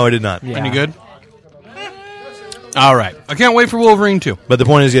 I did not. Yeah. Any good? All right. I can't wait for Wolverine 2. But the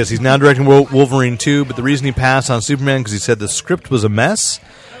point is, yes, he's now directing Wolverine 2, but the reason he passed on Superman because he said the script was a mess,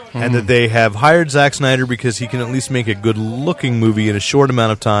 and that they have hired Zack Snyder because he can at least make a good-looking movie in a short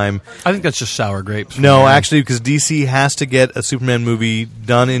amount of time. I think that's just sour grapes. No, actually, because DC has to get a Superman movie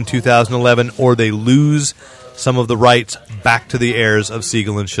done in 2011, or they lose some of the rights back to the heirs of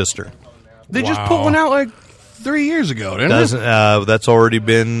Siegel and Schuster. They just put one out like 3 years ago, didn't it? That's already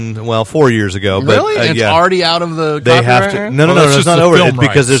been 4 years ago. Really? But, It's already out of the They have copyright to. era? No, it's not over it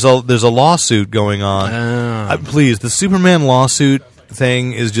because there's a lawsuit going on. Oh. Please, the Superman lawsuit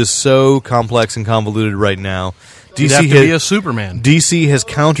thing is just so complex and convoluted right now. You'd have to be a Superman. DC has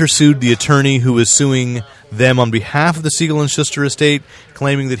countersued the attorney who is suing them on behalf of the Siegel and Schuster estate,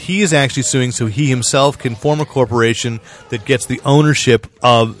 claiming that he is actually suing so he himself can form a corporation that gets the ownership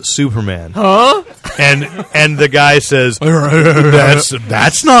of Superman. Huh? And the guy says,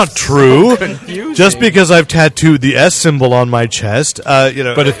 that's not true. Just because I've tattooed the S symbol on my chest,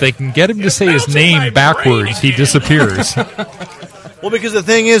 But if they can get him to say his name backwards, he disappears. Well, because the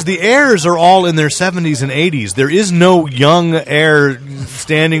thing is, the heirs are all in their 70s and 80s. There is no young heir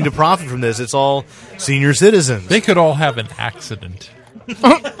standing to profit from this. It's all senior citizens. They could all have an accident.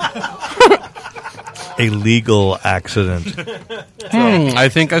 A legal accident. I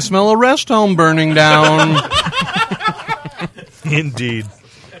think I smell a rest home burning down. Indeed.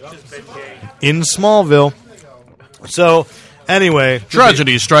 In Smallville. So, anyway.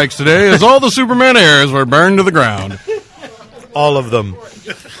 Tragedy strikes today as all the Superman heirs were burned to the ground. All of them.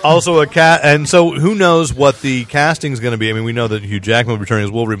 Also a cat, and so who knows what the casting is going to be? I mean, we know that Hugh Jackman will be returning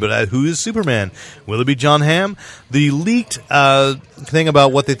as Wolverine, but who is Superman? Will it be John Hamm? The leaked thing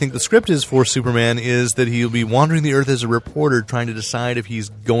about what they think the script is for Superman is that he'll be wandering the Earth as a reporter, trying to decide if he's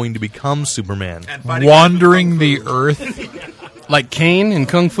going to become Superman. Wandering the Earth. Like Kane in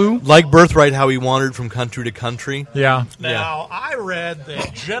Kung Fu? Like Birthright, how he wandered from country to country. Yeah. Now, I read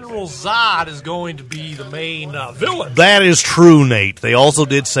that General Zod is going to be the main villain. That is true, Nate. They also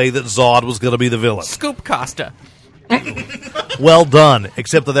did say that Zod was going to be the villain. Scoop Costa. Well done,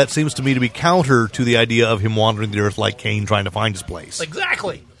 except that seems to me to be counter to the idea of him wandering the Earth like Kane trying to find his place.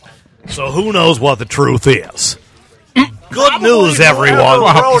 Exactly. So who knows what the truth is? Good news, everyone.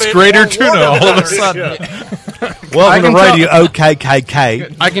 Wow, it's greater tuna all of a sudden. Welcome to Radio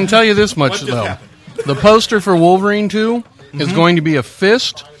OKKK. I can tell you this much, though. The poster for Wolverine 2 is going to be a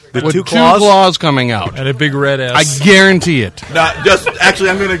fist with two claws coming out. And a big red S. I guarantee it. Actually,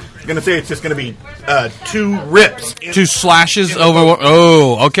 I'm gonna say it's just gonna be 2 rips. 2 slashes over.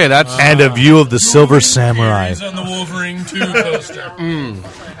 Oh, okay, that's... And a view of the Silver Samurai. He's on the Wolverine 2 poster.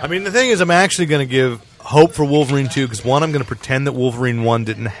 I mean, the thing is, I'm actually going to give hope for Wolverine 2 because, one, I'm going to pretend that Wolverine 1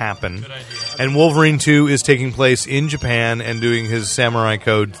 didn't happen. And Wolverine 2 is taking place in Japan and doing his samurai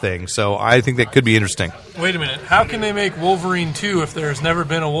code thing. So I think that could be interesting. Wait a minute. How can they make Wolverine 2 if there's never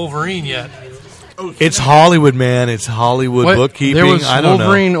been a Wolverine yet? It's Hollywood, man. It's Hollywood bookkeeping. There was I don't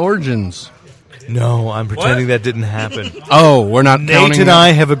Wolverine know. Origins. No, I'm pretending that didn't happen. Oh, we're not counting Nate and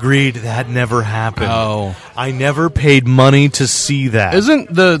I have agreed that never happened. Oh. I never paid money to see that.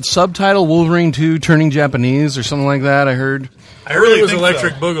 Isn't the subtitle Wolverine 2 turning Japanese or something like that, I heard? I heard it was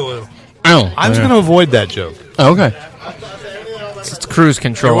Electric Boogaloo. Oh. I was going to avoid that joke. Oh, okay. It's cruise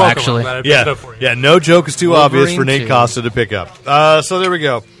control, You're welcome. actually. I'm glad I picked it up for you. Yeah, no joke is too obvious for Wolverine Nate 2. Costa to pick up. So there we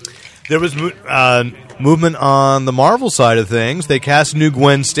go. There was movement on the Marvel side of things. They cast new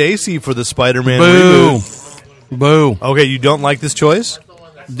Gwen Stacy for the Spider-Man reboot. Boo. Okay, you don't like this choice?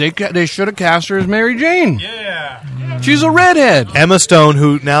 They should have cast her as Mary Jane. Yeah. She's a redhead. Emma Stone,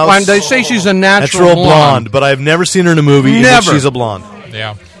 who now... Well, they say she's a natural blonde, but I've never seen her in a movie in which she's a blonde.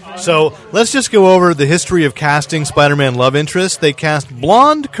 Yeah. So let's just go over the history of casting Spider-Man love interest. They cast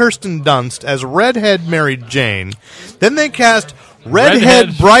blonde Kirsten Dunst as redhead Mary Jane. Then they cast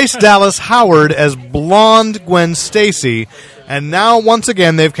redhead Bryce Dallas Howard as blonde Gwen Stacy. And now, once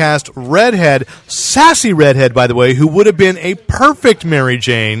again, they've cast redhead, sassy redhead, by the way, who would have been a perfect Mary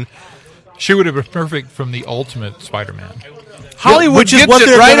Jane. She would have been perfect from the Ultimate Spider-Man. Hollywood which is gets what it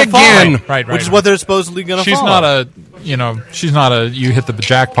they're right gonna follow. again. Right. Which is what they're supposedly going to She's follow. she's not a you hit the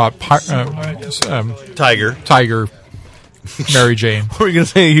jackpot tiger Mary Jane. What were you going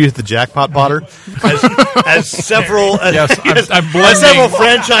to say? You hit the jackpot Potter? As several I'm blending. several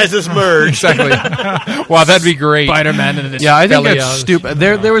franchises merge. Exactly. Wow, that'd be great. Spider-Man and the Yeah, I think that's stupid.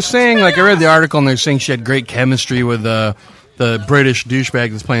 They were saying, like, I read the article, and they're saying she had great chemistry with the British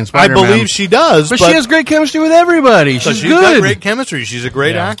douchebag that's playing I Spider-Man. believe she does. But she has great chemistry with everybody. So She's she's got good. great chemistry. She's a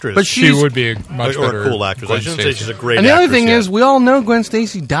great actress. But She would be a much or better a cool actress. I Gwen shouldn't say Stacy. she's a great And the actress. other thing yet. is, we all know Gwen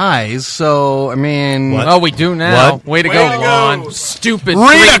Stacy dies, so, I mean... What? Oh, we do now. What? Way to go, Lon. Stupid.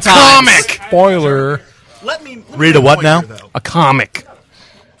 Read 3 a times. comic! Spoiler. Let me Read a what now? A comic.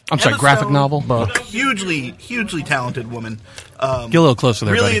 I'm sorry, Emma graphic Stone, novel? Book. Hugely talented woman. Get a little closer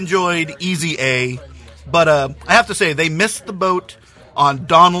there, Really buddy. enjoyed Easy A, but I have to say they missed the boat on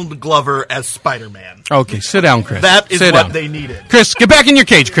Donald Glover as Spider-Man. Okay, sit down, Chris. That is sit what down. they needed. Chris, get back in your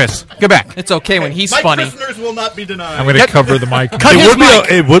cage, Chris. Get back. It's okay when he's My funny. prisoners will not be denied. I'm going to cover the mic. Cut his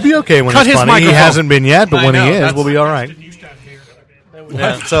mic. It would be okay when Cut it's his funny. He microphone. hasn't been yet, but when I know, he is, that's- we'll be all right.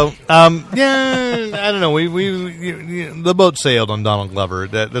 Yeah, so, yeah, I don't know. The boat sailed on Donald Glover.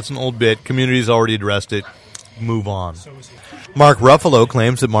 That's an old bit. Community's already addressed it. Move on. Mark Ruffalo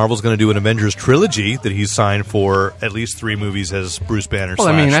claims that Marvel's going to do an Avengers trilogy that he's signed for at least 3 movies as Bruce Banner. Well,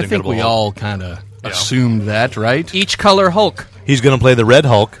 I mean, I think Incredible we Hulk. all kind of assumed that, right? Each color Hulk. He's going to play the Red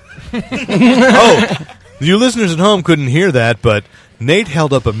Hulk. Oh, you listeners at home couldn't hear that, but Nate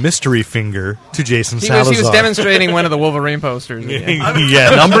held up a mystery finger to Jason Salazar. He was demonstrating one of the Wolverine posters.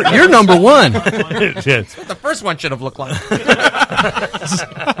 Yeah. You're number one. Yes. The first one should have looked like.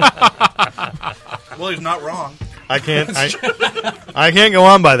 Well, he's not wrong. I can't go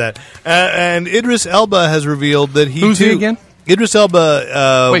on by that. And Idris Elba has revealed that Who's too, he again? Idris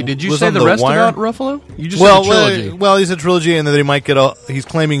Elba. Wait, did you was say on the rest Wire? about Ruffalo? You just said a trilogy. Well, he's a trilogy, and that he might get he's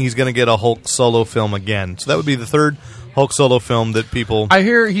claiming he's going to get a Hulk solo film again. So that would be the third Hulk solo film that people. I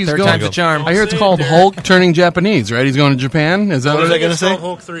hear he's Third going. time's a charm. I hear it's called Hulk turning Japanese, right? He's going to Japan. Is that What was I it? going to say?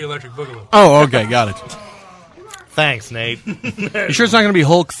 Hulk 3 Electric Boogaloo. Oh, okay, got it. Thanks, Nate. You sure it's not going to be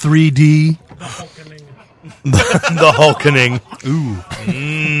Hulk 3D? The Hulkening.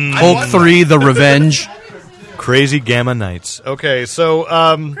 Ooh. Hulk 3, The Revenge. Crazy Gamma Knights. Okay, so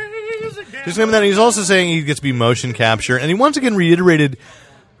just name that. He's also saying he gets to be motion capture, and he once again reiterated,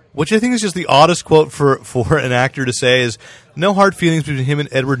 which I think is just the oddest quote for an actor to say, is no hard feelings between him and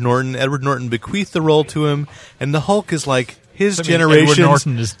Edward Norton. Edward Norton bequeathed the role to him, and the Hulk is like his generation. Edward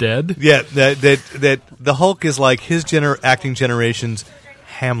Norton is dead. Yeah, that the Hulk is like his acting generation's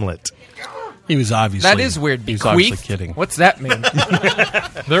Hamlet. He was obviously. That is weird. He was obviously Bequeath? kidding. What's that mean?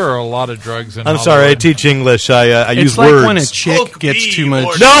 There are a lot of drugs in I'm sorry, I teach English. I use It's like words. when a chick Hulk gets B too much.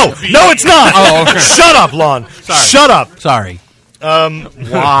 or- No, it's not. Oh, okay. Shut up, Lon. Sorry. Shut up. Sorry.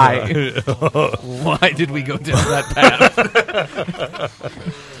 Why? Why did we go down that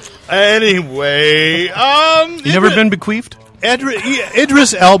path? Anyway, You never been bequeathed?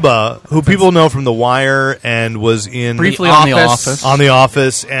 Idris Elba, who people know from The Wire and was in Briefly on The Office. On The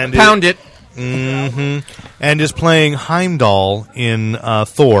Office, and Pound it. and is playing Heimdall in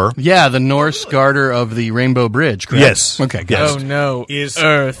Thor. Yeah, the Norse garter of the Rainbow Bridge, correct? Yes. Okay, good. Yes. Oh no. Is-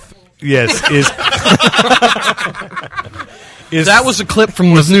 Earth. Yes, is That was a clip from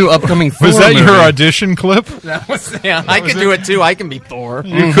his new upcoming Thor Was that movie. your audition clip? That was. Yeah, I could do it too. I can be Thor.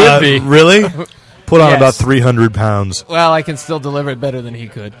 You could be. really put on Yes. about 300 pounds. Well, I can still deliver it better than he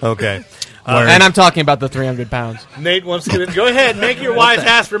could. Okay. And I'm talking about the 300 pounds. Nate wants to go ahead, make your wise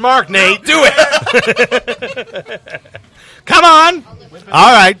ass remark, Nate. Do it. Come on.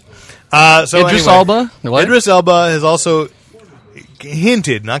 All right. So Idris anyway, Elba? What? Idris Elba has also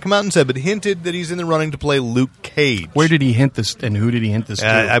hinted, not come out and said, but hinted that he's in the running to play Luke Cage. Where did he hint this, and who did he hint this to?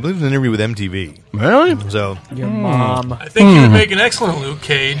 I believe it was an interview with MTV. Really? So Your mom. I think he would make an excellent Luke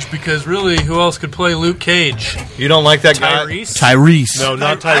Cage because really, who else could play Luke Cage? you don't like that guy? Tyrese? No,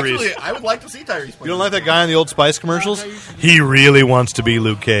 not Tyrese. Actually, I would like to see Tyrese play. You don't like that guy in the Old Spice commercials? He really wants to be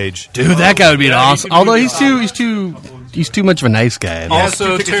Luke Cage. Dude, that guy would be an Yeah, he awesome. could be Although really he's too much of a nice guy.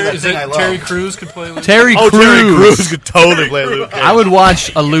 Also, two tickets to that is thing I it love. Terry Crews could play Luke? Terry Oh, Crews. Terry Crews could totally play Luke Cage. I would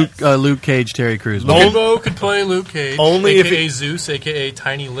watch a Luke Cage Terry Crews movie. Kimbo could play Luke Cage. Only if AKA Zeus, AKA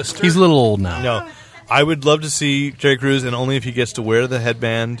Tiny Lister. He's a little old now. No. I would love to see Terry Crews, and only if he gets to wear the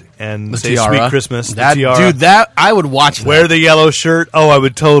headband and The say tiara. Sweet Christmas. That, the tiara. dude, that I would watch. That. Wear the yellow shirt. Oh, I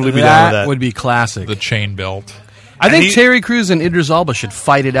would totally be down with that. would be classic. The chain belt. I think he- Terry Crews and Idris Elba should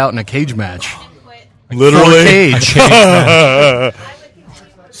fight it out in a cage match. Literally. Cage.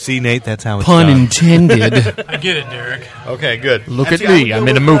 See, Nate, that's how it's Pun done. intended. I get it, Derek. Okay, good. Look Actually, at I would me. go I'm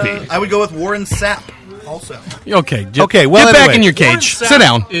in a with, movie. I would go with Warren Sapp also. Okay. Okay, well, get back anyway. in your Warren cage. Sapp Sit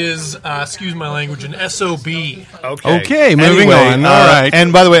down. Is, excuse my language, an SOB. Okay, moving on. All right.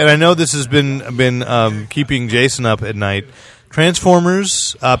 And by the way, and I know this has been keeping Jason up at night.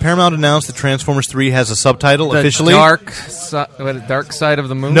 Transformers. Paramount announced that Transformers 3 has a subtitle officially. Dark side of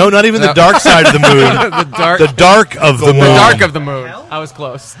the moon? No, not even the dark side of the moon. the dark of the moon. The dark of the moon. I was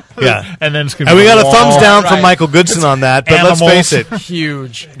close. Yeah. And then it's gonna And be we got a wall. thumbs down from Right. Michael Goodson on that, but Animals. let's face it.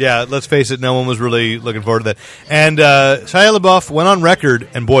 Huge. Yeah, let's face it, no one was really looking forward to that. And Shia LaBeouf went on record,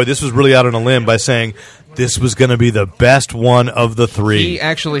 and boy, this was really out on a limb, by saying this was going to be the best one of the three. He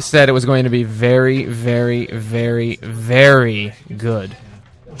actually said it was going to be very, very, very, very good.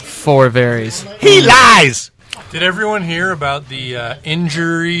 4 varies. He lies! Did everyone hear about the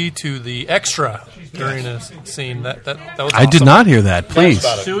injury to the extra during a scene. That was awesome. I did not hear that. Please.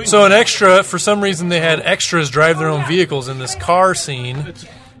 So an extra, for some reason, they had extras drive their own vehicles in this car scene,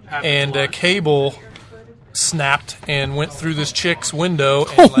 and a cable snapped and went through this chick's window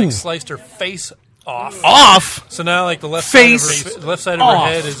and like sliced her face off. So now, like the left side of her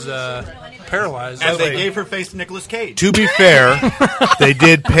head is paralyzed. And they gave her face to Nicolas Cage. To be fair, they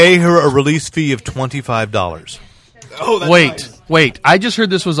did pay her a release fee of $25. Oh, that's Wait. nice. Wait, I just heard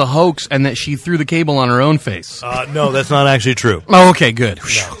this was a hoax and that she threw the cable on her own face. No, that's not actually true. Oh, okay, good.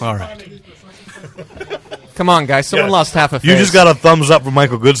 All right. Come on, guys. Someone lost half a face. You just got a thumbs up from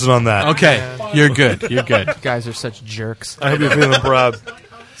Michael Goodson on that. Okay, you're good. You're good. Guys are such jerks. I hope you're feeling proud.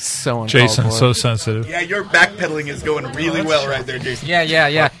 So Jason, uncalled for. so sensitive. Yeah, your backpedaling is going really well right there, Jason.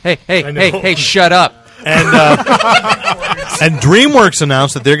 Yeah. Hey, shut up. And DreamWorks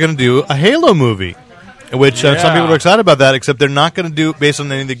announced that they're going to do a Halo movie, which some people are excited about that, except they're not going to do it based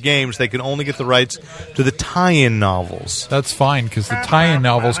on any of the games. They can only get the rights to the tie-in novels. That's fine, because the tie-in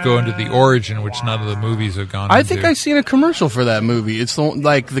novels go into the origin, which none of the movies have gone I into. think I've seen a commercial for that movie. It's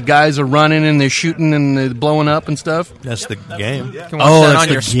like the guys are running and they're shooting and they're blowing up and stuff. That's the game. You can watch that on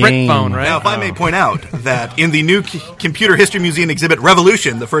your Sprint phone, right? Now, if I may point out that in the new Computer History Museum exhibit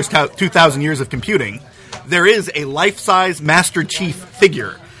Revolution, the first 2,000 years of computing, there is a life-size Master Chief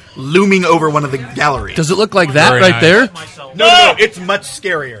figure looming over one of the galleries. Does it look like that Very right nice. there? No, it's much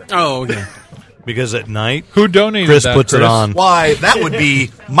scarier. Oh, okay. Because at night, Who donated Chris that, puts it Chris? on. Why, that would be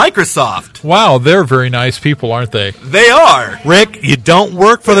Microsoft. Wow, they're very nice people, aren't they? They are. Rick, you don't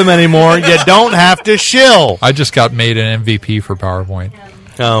work for them anymore. You don't have to shill. I just got made an MVP for PowerPoint.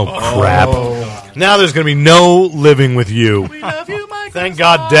 Oh, crap. Now there's going to be no living with you. We love you, Microsoft. Thank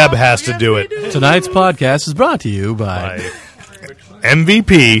God Deb has to do it. Tonight's podcast is brought to you by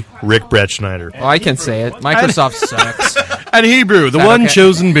MVP Rick Bretschneider. Oh, I can say it. Microsoft sucks. At Hebrew, the that one okay?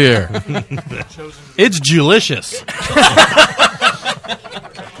 chosen beer. It's delicious.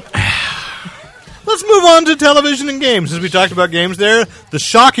 Let's move on to television and games. Since we talked about games there, the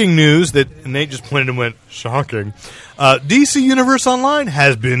shocking news that Nate just pointed and went, shocking. DC Universe Online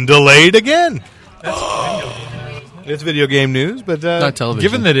has been delayed again. It's video game news, but Not television.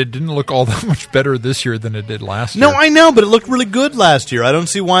 Given that it didn't look all that much better this year than it did last year. No, I know, but it looked really good last year. I don't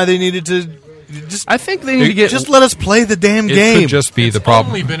see why they needed to just. I think they need to get. Just let us play the damn it game. could just be the It's problem.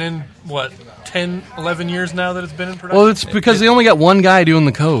 only been in, what, 10, 11 years now that it's been in production? Well, it's because they only got one guy doing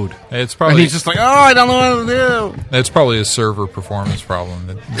the code. It's And probably he's just like, oh, I don't know what to do. it's probably a server performance problem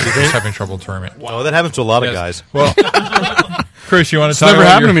that they're just having trouble turning. Oh, that happens to a lot of guys. Well, Chris, you want to It's talk never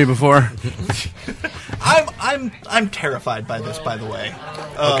about happened your, to me before. I'm terrified by this, by the way.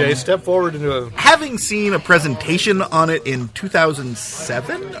 Okay, step forward into a. Having seen a presentation on it in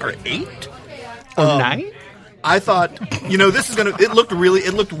 2007 or 8 Or 9? I thought, this is gonna. It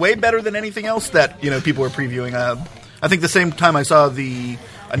looked way better than anything else that people were previewing. I think the same time I saw the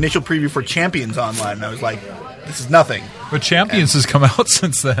initial preview for Champions Online, and I was like, this is nothing. But Champions has come out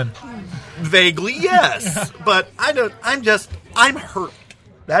since then. Vaguely, yes, but I'm hurt.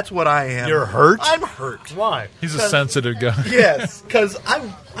 That's what I am. You're hurt? I'm hurt. Why? He's a sensitive guy. Yes, because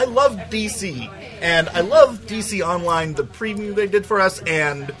I love DC, and I love DC Online, the preview they did for us,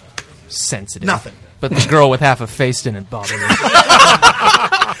 and Sensitive. nothing. But the girl with half a face didn't bother me.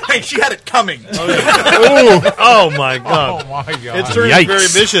 Hey, she had it coming. Oh my God! Oh my God! It's turning Yikes. very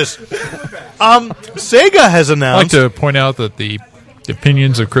vicious. Sega has I'd like announced to point out that the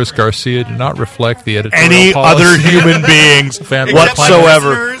opinions of Chris Garcia do not reflect the editorial any policy other human beings Fan-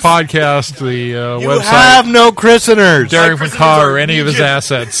 whatsoever. podcast, the You website, have no christeners. Derek Prisoners McCarr, are or any of his Egypt.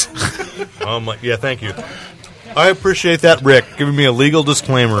 assets. Oh my! Yeah, thank you. I appreciate that, Rick, giving me a legal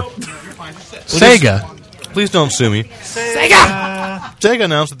disclaimer. Sega. Please don't sue me. Sega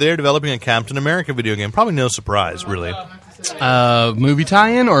announced that they are developing a Captain America video game. Probably no surprise, really. Movie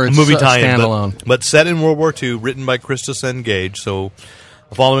tie-in or it's Movie a tie-in, standalone? but set in World War II, written by Christos N. Gage. So,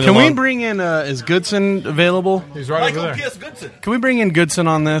 following Can along, we bring in, is Goodson available? He's right Michael over there. P.S. Goodson. Can we bring in Goodson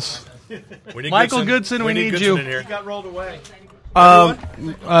on this? We need Michael Goodson, we need you. in here. Got rolled away.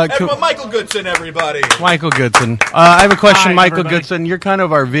 Michael Goodson, everybody. Michael Goodson. I have a question, Hi, Michael everybody. Goodson. You're kind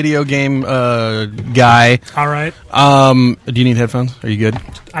of our video game guy. All right. Do you need headphones? Are you good?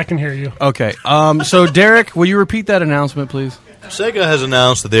 I can hear you. Okay. So, Derek, will you repeat that announcement, please? Sega has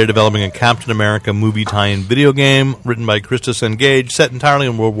announced that they are developing a Captain America movie tie-in video game written by Christos N. Gage, set entirely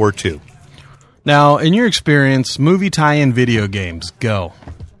in World War II. Now, in your experience, movie tie-in video games, go.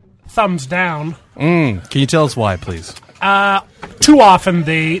 Thumbs down. Can you tell us why, please? too often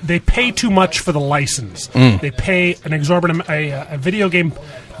they pay too much for the license. They pay an exorbitant. A video game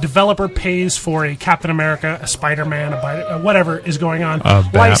developer pays for a Captain America, a Spider-Man, whatever is going on.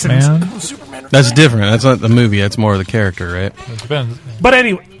 License. Batman? That's different. That's not the movie. That's more the character, right? It depends. But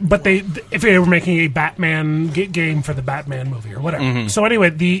anyway, if they were making a Batman game for the Batman movie or whatever. So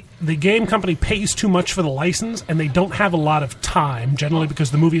anyway, the game company pays too much for the license, and they don't have a lot of time, generally because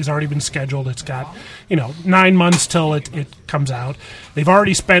the movie has already been scheduled. It's got 9 months till it comes out. They've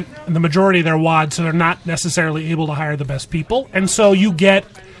already spent the majority of their wad, so they're not necessarily able to hire the best people, and so you get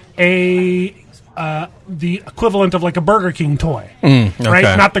the equivalent of like a Burger King toy, okay.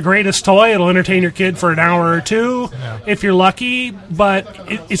 right? Not the greatest toy. It'll entertain your kid for an hour or two, if you're lucky, but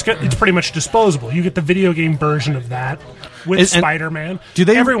it's pretty much disposable. You get the video game version of that with Spider-Man.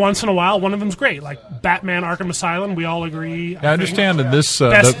 Every once in a while, one of them's great, like Batman: Arkham Asylum. We all agree. I understand in this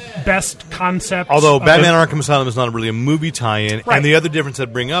best concept. Although Batman: Arkham Asylum is not really a movie tie-in, Right. and the other difference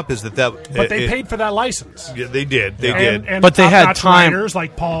I'd bring up is that but they paid for that license. Yeah, they did. They and, did. and But they had top-notch time- writers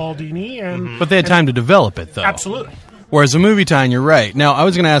like Paul Dini, and But they had time to develop it, though. absolutely. Whereas a movie tie-in, you're right. Now, I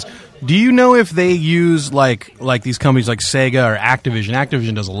was going to ask, do you know if they use like these companies like Sega or Activision?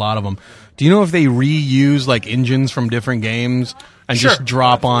 Activision does a lot of them. Do you know if they reuse like engines from different games and Sure. just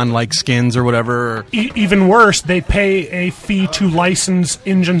drop on like skins or whatever? Even worse, they pay a fee to license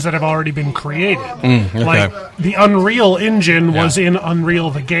engines that have already been created. Okay. Like the Unreal engine was in Unreal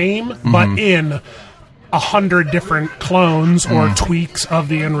the game, but in 100 different clones or tweaks of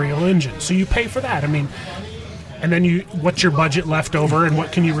the Unreal engine. So you pay for that. I mean, and then what's your budget left over, and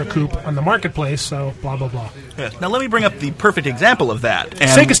what can you recoup on the marketplace? So blah blah blah. Yes. Now let me bring up the perfect example of that. And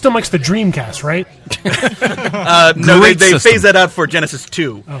Sega still makes the Dreamcast, right? no, they system. phased that out for Genesis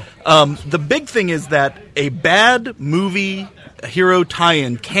 2. The big thing is that a bad movie hero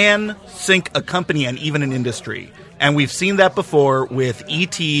tie-in can sink a company and even an industry. And we've seen that before with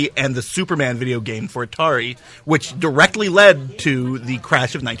E.T. and the Superman video game for Atari, which directly led to the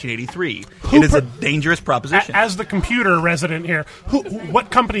crash of 1983. It is a dangerous proposition. As the computer resident here,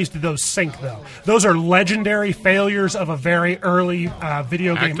 what companies did those sink, though? Those are legendary failures of a very early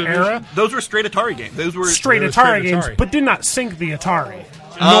video game era. Those were straight Atari games. Those were Straight they were Atari straight games, Atari. but did not sink the Atari.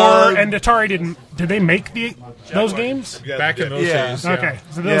 And Atari didn't. Did they make those games? Back in those days. Okay,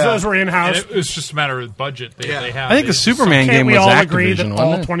 so those were in-house. And it was just a matter of budget. They had. I think the Superman Can't game we was all Activision, agree that wasn't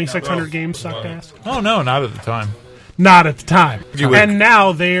all it? 2600 games sucked ass? Oh no, not at the time. Not at the time. You would- And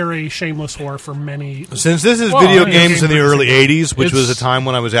now they are a shameless whore for many. Since this is Well, video video games game in the early producing. 80s, which was a time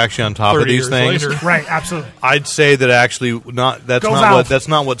when I was actually on top of 30 these years things, later. Right, absolutely. I'd say that actually that's Go not Valve. that's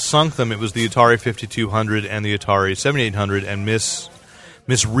not what sunk them. It was the Atari 5200 and the Atari 7800, and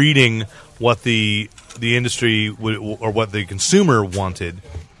misreading what the industry or what the consumer wanted,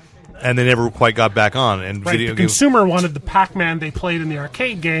 and they never quite got back on. And Right, video the games, consumer wanted the Pac-Man they played in the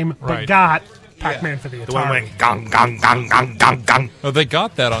arcade game, but Right. got Pac-Man for the the one Atari. went gong gong gong gong gong gong. Well, they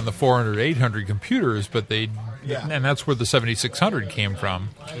got that on the 400, 800 computers, but and that's where the 7600 came from.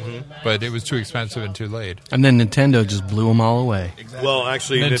 But it was too expensive and too late. And then Nintendo just blew them all away. Well,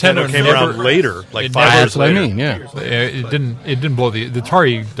 actually, Nintendo Nintendo came never- around later, like it 5 never- years That's what I later. mean, yeah. It didn't blow the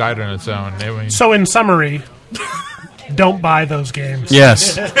Atari died on its own. So in summary, don't buy those games.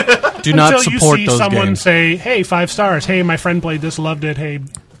 Yes. Do not Until support you see those someone games. say, "Hey, 5 stars. Hey, my friend played this, loved it. Hey."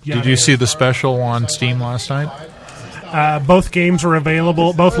 Did you see the special on Steam last night? Both games were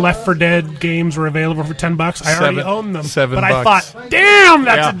available. Both Left 4 Dead games were available for $10. I already own them. $7. But I thought, damn,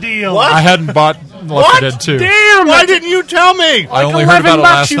 that's a deal. I hadn't bought Left 4 Dead 2. Damn! Why didn't you tell me? I only heard about it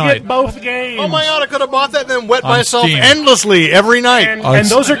last you night. get both games. Oh my god, I could have bought that and then wet On myself Steam. endlessly every night. And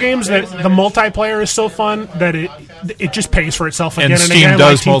those are games that the multiplayer is so fun that it just pays for itself again And and Steam again.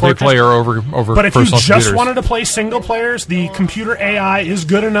 does like Team Fortress. multiplayer over But if you personal just computers. wanted to play single players, the computer AI is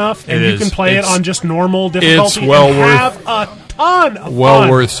good enough, and It you is. can play it It's- on just normal difficulty. it's well and worth- have a ton of well fun.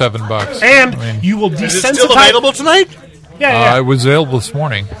 worth $7. And I mean, you will Is it desensitize. still available tonight? Yeah, it was available this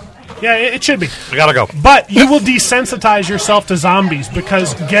morning. yeah, it should be. I gotta go. But you will desensitize yourself to zombies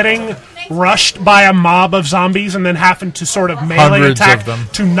because getting rushed by a mob of zombies and then having to sort of melee Hundreds attack of them.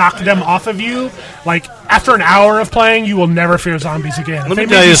 to knock them off of you, like after an hour of playing, you will never fear zombies again. Let if me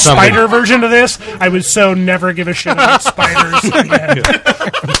they tell made you a something. spider version of this, I would so never give a shit about spiders again.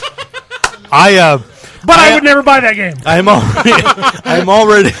 But I would never buy that game. I'm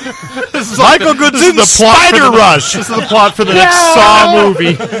already. Michael Goodson's Spider Rush. This is the plot for the next Saw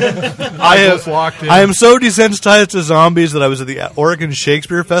movie. I am so desensitized to zombies that I was at the Oregon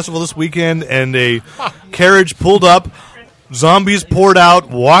Shakespeare Festival this weekend, and a carriage pulled up Zombies poured out,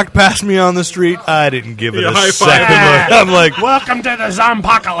 walked past me on the street. I didn't give it a second look. I'm like, welcome to the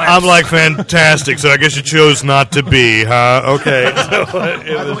Zompocalypse. I'm like, fantastic. So I guess you chose not to be, huh? Okay. So,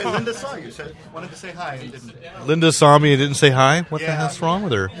 By the way, Linda saw you. Wanted to say hi and didn't. Linda saw me and didn't say hi? What the hell's wrong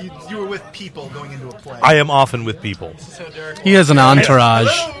with her? You were with people going into a play. I am often with people. He has an entourage.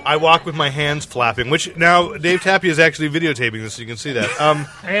 I walk with my hands flapping, which now Dave Tapia is actually videotaping this, so you can see that.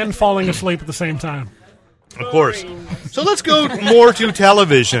 And falling asleep at the same time. Of course. So let's go more to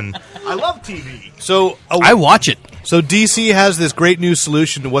television. I love TV. So I watch it. So DC has this great new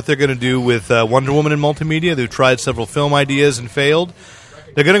solution to what they're going to do with Wonder Woman in multimedia. They've tried several film ideas and failed.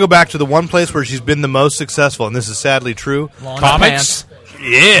 They're going to go back to the one place where she's been the most successful, and this is sadly true. Comics?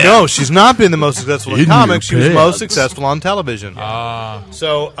 Yeah. No, she's not been the most successful in comics. She was most successful on television.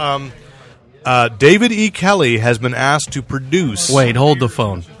 So David E. Kelly has been asked to produce... Wait, hold the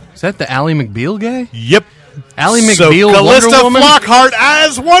phone. Is that the Ally McBeal guy? Yep. Ally McBeal, Callista Wonder Woman? Flockhart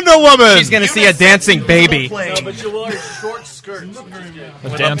as Wonder Woman! She's going to see a dancing baby. No, but she'll wear short skirts.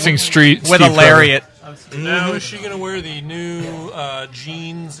 A dancing street with a lariat. Now, is she going to wear the new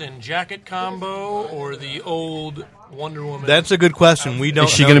jeans and jacket combo or the old Wonder Woman? That's a good question. We don't.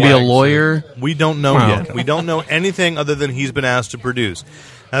 Is she going to be a lawyer? We don't know yet. We don't know anything other than he's been asked to produce.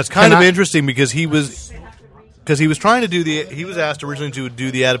 Now, it's kind of interesting because he was trying to do he was asked originally to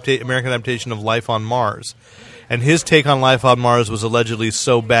do the American adaptation of Life on Mars, and his take on Life on Mars was allegedly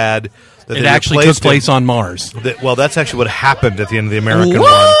so bad that it actually took place on Mars. Well, that's actually what happened at the end of the American one.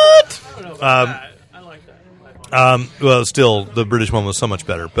 What? Well, still, the British one was so much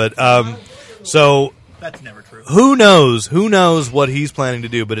better. But so that's never true. Who knows? Who knows what he's planning to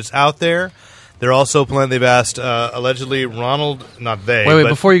do? But it's out there. They're also planning. They've asked allegedly Ronald. Not they. Wait. But,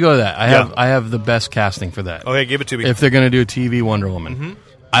 Before you go to that, I have the best casting for that. Okay, give it to me. If they're going to do a TV Wonder Woman,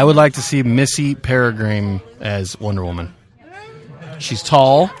 I would like to see Missy Peregrine as Wonder Woman. She's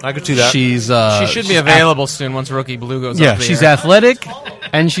tall. I could see that. She should be available soon once Rookie Blue goes. Yeah, up the she's air. athletic,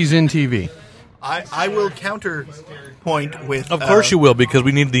 and she's in TV. I will counterpoint with. Of course you will, because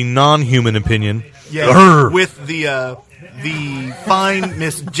we need the non-human opinion. Yeah, with the fine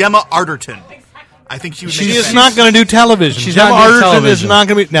Miss Gemma Arterton. I think she would. She is not going to do television. She's Gemma not doing Arterton television. is not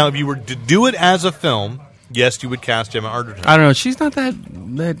going to be. Now, if you were to do it as a film, yes, you would cast Gemma Arterton. I don't know. She's not that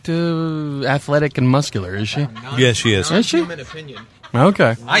athletic and muscular, is she? Yes, she is. Is she? Human opinion.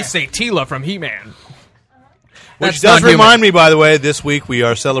 Okay. I say Tila from He-Man. Which does remind me, by the way, this week we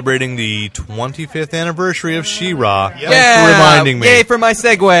are celebrating the 25th anniversary of She-Ra. Thanks for reminding me. Yay for my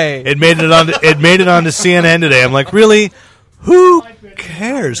segue. It made it onto CNN today. I'm like, really? Who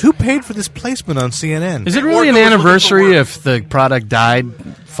cares? Who paid for this placement on CNN? Is it really an anniversary if the product died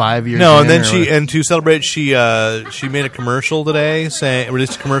 5 years? No, and then to celebrate, she made a commercial today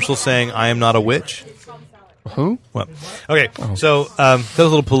released a commercial saying, "I am not a witch." Who? Well, okay, so that's a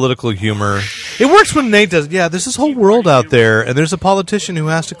little political humor. It works when Nate does. Yeah, there's this whole world out there, and there's a politician who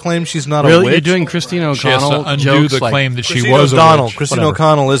has to claim she's not a witch. You're doing Christine O'Connell She has to undo jokes the like claim that she Christine was O'Donnell. a witch. Christine Whatever.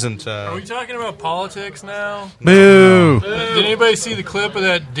 O'Connell isn't. Are we talking about politics now? Boo. Did anybody see the clip of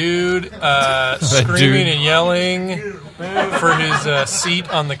that dude screaming and yelling for his seat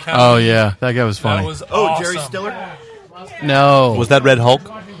on the council? Oh yeah, that guy was funny. That was awesome. Jerry Stiller. No, Was that Red Hulk?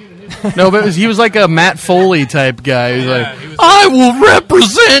 no, but he was like a Matt Foley type guy. He was like, he was- "I will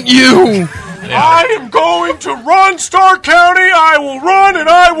represent you." I am going to run Stark County. I will run and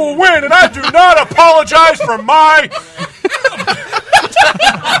I will win, and I do not apologize for my.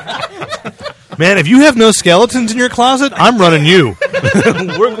 Man, if you have no skeletons in your closet, I'm running you.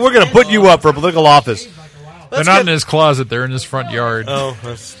 we're going to put you up for political office. They're not in his closet. They're in his front yard. Oh,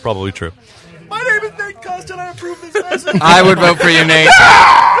 that's probably true. My name is Nate Costa, and I approve this message. I would vote for you, Nate.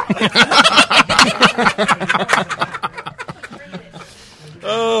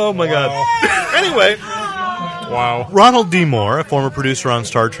 Oh, my God. Anyway. Wow. Ronald D. Moore, a former producer on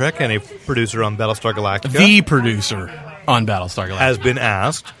Star Trek and a producer on Battlestar Galactica, The producer on Battlestar Galactica has been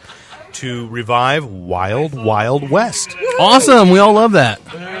asked to revive Wild Wild West. Awesome. We all love that.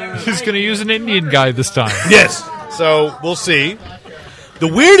 He's going to use an Indian guy this time. Yes. So we'll see. The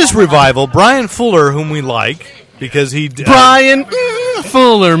weirdest revival, Brian Fuller, whom we like, because he Brian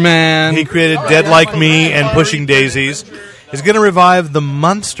Fuller, man. he created Dead Like Me and Pushing Daisies, is going to revive The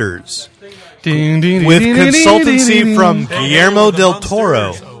Munsters with consultancy from Guillermo del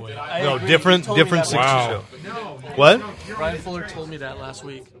Toro. No, different 60s show. What? Brian Fuller told me that last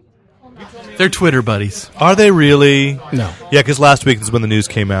week. They're Twitter buddies. Are they really? No. Yeah, because last week is when the news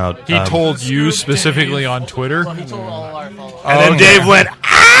came out. He told you specifically on Twitter. He told all our followers. And then Dave went,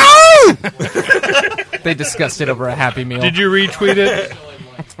 "Ow!" They discussed it over a Happy Meal. Did you retweet it?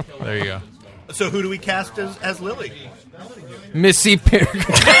 There you go. So who do we cast as Lily? Missy Peregrine.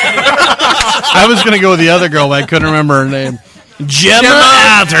 I was going to go with the other girl, but I couldn't remember her name. Gemma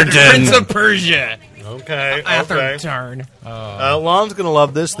Atherton. Prince of Persia. Okay. Atherton. Lon's going to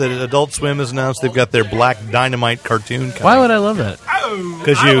love this, that Adult Swim has announced they've got their Black Dynamite cartoon coming. Why would I love that?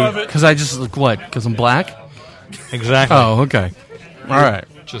 Because I just look what? Because I'm black? Exactly. Oh, okay. All right.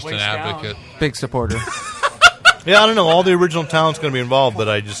 Just an advocate. Big supporter. Yeah, I don't know. All the original talent's going to be involved, but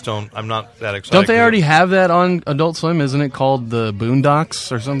I'm not that excited. Don't they already have that on Adult Swim? Isn't it called the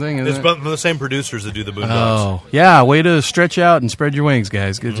Boondocks or something? It's from the same producers that do the Boondocks. Oh, yeah. Way to stretch out and spread your wings,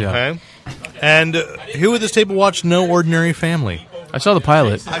 guys. Good job. Okay. And who at this table watched No Ordinary Family? I saw the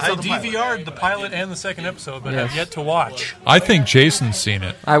pilot. I DVR'd the pilot and the second episode, but have yet to watch. I think Jason's seen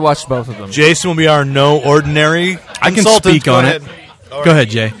it. I watched both of them. Jason will be our No Ordinary I can consultant. speak on it. Go ahead,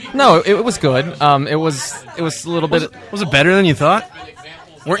 Jay. No, it was good. It was a little bit. Was it better than you thought?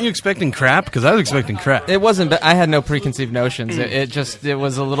 Weren't you expecting crap? Because I was expecting crap. It wasn't. I had no preconceived notions. It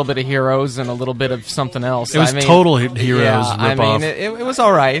was a little bit of Heroes and a little bit of something else. It was total Heroes Yeah, ripoff. It was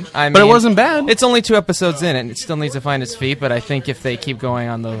all right. But it wasn't bad. It's only 2 episodes in, and it still needs to find its feet. But I think if they keep going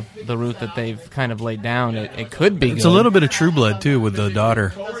on the route that they've kind of laid down, it could be. It's good. a little bit of True Blood too with the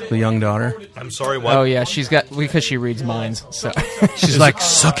daughter, the young daughter. I'm sorry. What? Oh yeah, she's got because she reads minds. So she's like,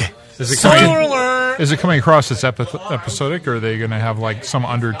 suck it. Is it coming across as episodic, or are they going to have like some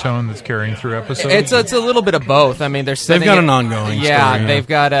undertone that's carrying through episodes? It's a little bit of both. I mean, they've got an ongoing story. Yeah, they've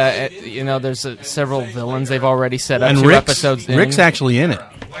got there's several villains they've already set up. And 2 episodes in. Rick's actually in it.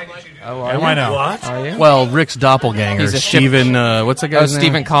 Oh, Am I now? What? Are you? Well, Rick's doppelganger, He's a Stephen. What's that guy's name?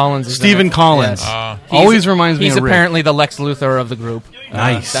 Stephen Collins. is Stephen in it. Collins. Yes. Always reminds me of He's Rick. apparently the Lex Luthor of the group.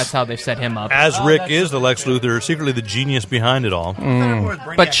 Nice. That's how they've set him up. As Rick is the Lex Luthor, secretly the genius behind it all.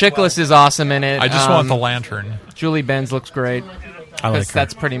 But Chickless is awesome in it. I just want the lantern. Julie Benz looks great. I like her.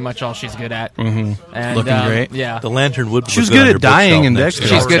 That's pretty much all she's good at. Mm-hmm. And, looking great. Yeah. The lantern would. She was good at dying in Dexter.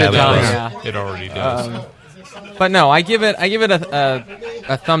 She's good at dying. Yeah. It already does. But no, I give it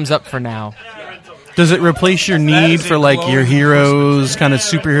a thumbs up for now. Does it replace your need for like your heroes kind of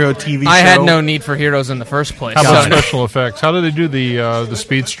superhero TV show? I had no need for heroes in the first place. How about special effects? How do they do the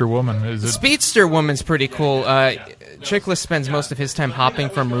speedster woman? Is it Speedster woman's pretty cool. Chickless spends most of his time hopping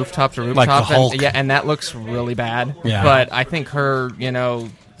from rooftop to rooftop, Like the Hulk. and that looks really bad. Yeah. But I think her,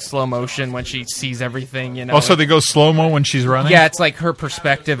 slow motion when she sees everything, Also, they go slow-mo when she's running? Yeah, it's like her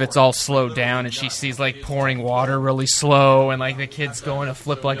perspective, it's all slowed down, and she sees, like, pouring water really slow, and, like, the kid's going to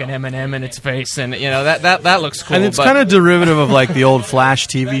flip like an M&M in its face, and, that looks cool. And it's kind of derivative of like the old Flash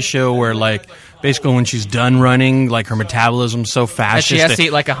TV show where like basically when she's done running, like her metabolism's so fast. And she has to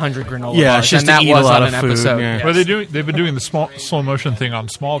eat like 100 granola Yeah, bars, she has and to that eat was a lot on of an food. episode. Yeah. Yes. Well, they've been doing the slow motion thing on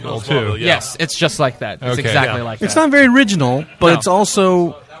Smallville, too. Yes, it's just like that. It's Okay. exactly like that. It's not very original, but No. it's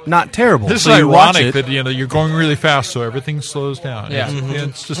also not terrible. This So is you watch ironic it. that you're going really fast, so everything slows down. Yeah.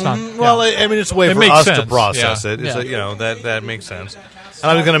 It's just not. Well, I mean, it's a way It for makes us to sense. process Yeah. it. It's Yeah. that makes sense. And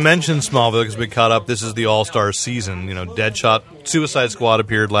I was going to mention Smallville because we caught up. This is the All-Star season. Deadshot, Suicide Squad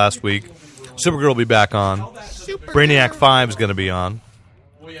appeared last week. Supergirl will be back on. Brainiac 5 is going to be on.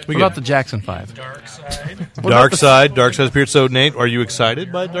 What about the Jackson 5? Darkseid appeared. So, Nate, are you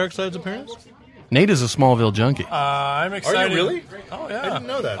excited by Darkseid's appearance? Nate is a Smallville junkie. I'm excited. really? Oh, yeah. I didn't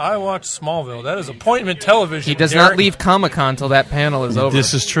know that. I watched Smallville. That is appointment television. He does Derek. not leave Comic-Con till that panel is over.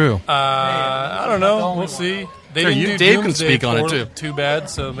 This is true. I don't know. We'll see. They Sure, didn't do Dave can Doomsday speak on it, for- too. Too bad,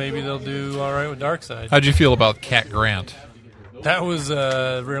 so maybe they'll do all right with Darkseid. How'd you feel about Cat Grant? That was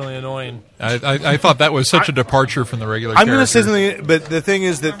really annoying. I thought that was such a departure from the regular I'm going to say character. something, but the thing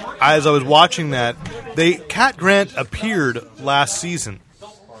is that as I was watching that, Cat Grant appeared last season.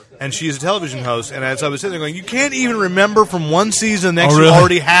 And she's a television host, and as I was sitting there going, you can't even remember from one season the next really? you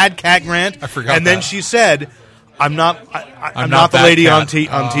already had Cat Grant. I forgot And then that. she said, I'm not the not that lady on Cat.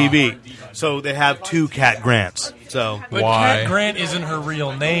 on TV. So they have 2 Cat Grants. So But Why? Cat Grant isn't her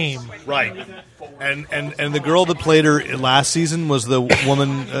real name. right. And the girl that played her last season was the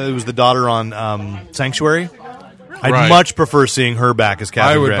woman, it was the daughter on Sanctuary. I'd Right. much prefer seeing her back as Cat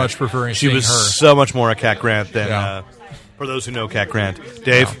I would Grant. much prefer She seeing was her. so much more a Cat Grant than, Yeah. for those who know Cat Grant.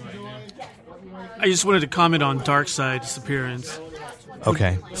 Dave? I just wanted to comment on Darkseid's appearance.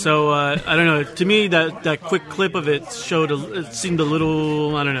 Okay. So I don't know. To me, that quick clip of it it seemed a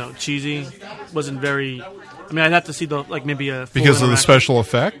little, I don't know, cheesy. Wasn't very. I mean, I'd have to see maybe a full Because of the interaction. special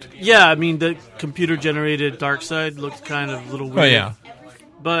effect? Yeah, I mean the computer generated Darkseid looked kind of a little weird. Oh, yeah.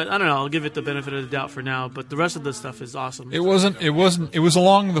 But I don't know. I'll give it the benefit of the doubt for now. But the rest of the stuff is awesome. It wasn't. It was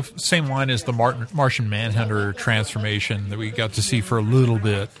along the same line as the Martian Manhunter transformation that we got to see for a little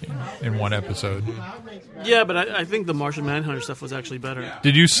bit in one episode. Yeah, but I think the Martian Manhunter stuff was actually better.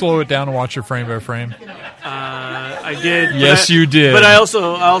 Did you slow it down and watch it frame by frame? I did. Yes, you did. But I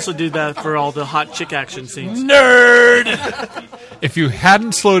also did that for all the hot chick action scenes. Nerd. If you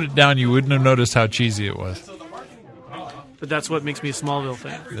hadn't slowed it down, you wouldn't have noticed how cheesy it was. But that's what makes me a Smallville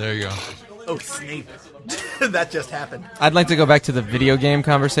fan. There you go. Oh, Snape. That just happened. I'd like to go back to the video game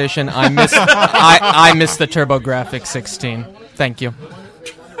conversation. I missed I missed the TurboGrafx 16. Thank you.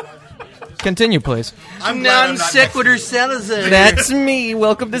 Continue, please. I'm non sequitur Salazar. That's me.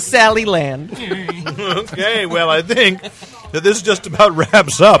 Welcome to Sally Land. Okay, well, I think that this just about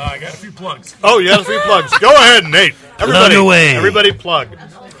wraps up. I got a few plugs. Oh, you got a few plugs. Go ahead, Nate. Everybody plug.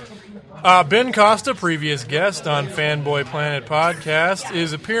 Ben Costa, previous guest on Fanboy Planet Podcast,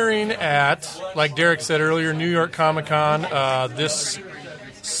 is appearing at, like Derek said earlier, New York Comic Con this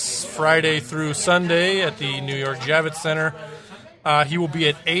Friday through Sunday at the New York Javits Center. He will be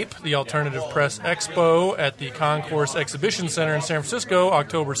at APE, the Alternative Press Expo, at the Concourse Exhibition Center in San Francisco,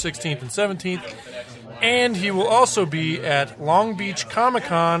 October 16th and 17th. And he will also be at Long Beach Comic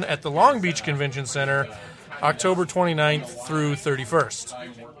Con at the Long Beach Convention Center, October 29th through 31st.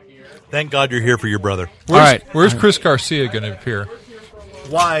 Thank God you're here for your brother. Where's Chris Garcia going to appear?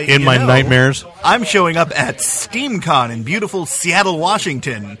 Why, in my nightmares? I'm showing up at SteamCon in beautiful Seattle,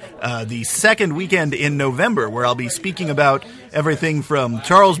 Washington, the second weekend in November, where I'll be speaking about everything from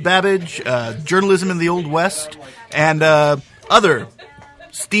Charles Babbage, journalism in the Old West, and other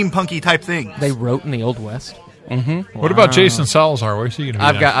steampunky type things. They wrote in the Old West. Mm-hmm. What about Jason Salazar? Where's he going to be?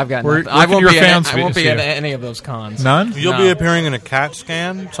 I've got. Where I won't your be. Fans I won't be see at you? any of those cons. None. You'll be appearing in a CAT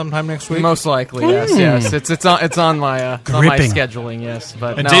scan sometime next week. Most likely, yes. It's on my scheduling. Yes,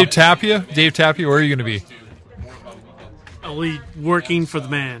 but and no. Dave Tapia, where are you going to be? I'll be working for the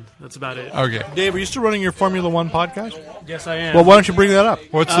man. That's about it. Okay. Dave, are you still running your Formula One podcast? Yes, I am. Well, why don't you bring that up?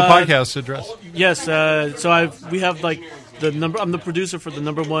 What's the podcast address? Yes. So we have like the number. I'm the producer for the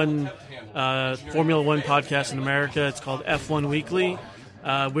number one Formula One podcast in America. It's called F1 Weekly.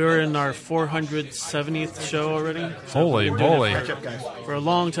 We're in our 470th show already. So Holy moly! For a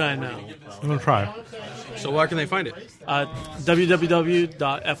long time now. I'm gonna try. So where can they find it?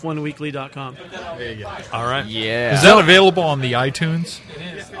 www.f1weekly.com. There you go. All right. Yeah. Is that available on the iTunes?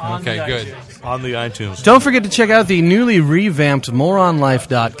 Okay, good. On the iTunes. Don't forget to check out the newly revamped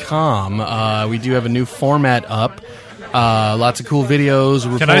moronlife.com. We do have a new format up. Lots of cool videos,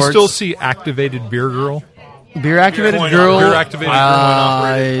 reports. Can I still see Activated Beer Girl? Beer Activated Girl? Beer Activated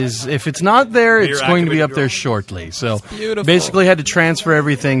Girl if it's not there, it's going to be up there shortly. So basically had to transfer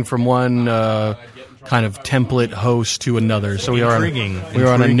everything from one kind of template host to another. So we are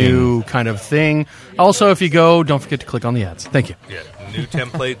on a new kind of thing. Also, if you go, don't forget to click on the ads. Thank you. Yeah, new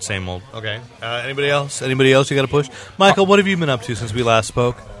template, same old. Okay. Anybody else? Anybody else you got to push? Michael, what have you been up to since we last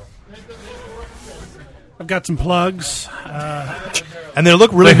spoke? I've got some plugs. And they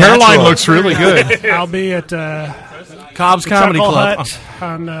look really The hairline natural. looks really good. I'll be at Cobb's Comedy Chuckle Club Hut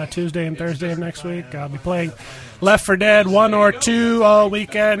on Tuesday and Thursday of next week. I'll be playing Left 4 Dead 1 or 2 all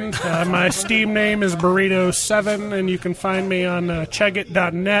weekend. My Steam name is Burrito7, and you can find me on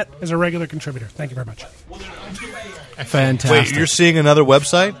Cheggit.net as a regular contributor. Thank you very much. Fantastic. Wait, you're seeing another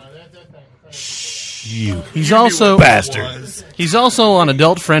website? He's also bastard. He's also on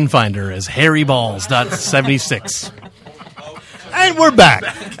Adult Friend Finder as HarryBalls.76. And we're back.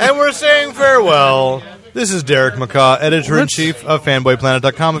 And we're saying farewell. This is Derek McCaw, editor-in-chief of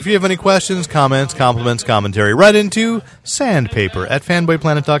FanboyPlanet.com. If you have any questions, comments, compliments, commentary, write into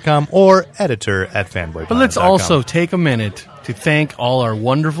sandpaper@fanboyplanet.com or editor@fanboyplanet.com. But let's also take a minute to thank all our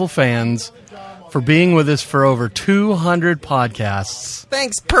wonderful fans for being with us for over 200 podcasts.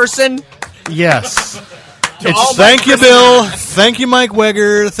 Thanks, person. Yes. Thank you, Bill. Thank you, Mike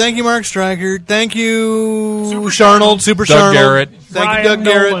Wegger. Thank you, Mark Stryker. Thank you, Sharnold, Super Doug Sharnold. Garrett. Thank Ryan you, Doug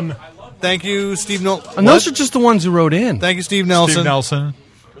Garrett. Nolan. Thank you, Steve Nolan. And those are just the ones who wrote in. Thank you, Steve Nelson. Steve Nelson.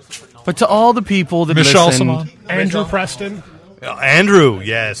 But to all the people that Michelle listen, Simon. Andrew Preston. Andrew,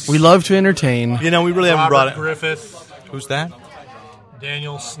 yes. we love to entertain. You know, we really haven't brought Robert it. Griffith, Who's that?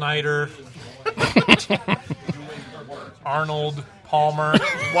 Daniel Snyder, Arnold Palmer.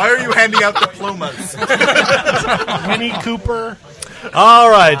 Why are you handing out diplomas? Winnie Cooper.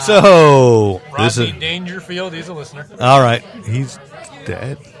 All right, so this Rodney is Dangerfield, he's a listener. all right. He's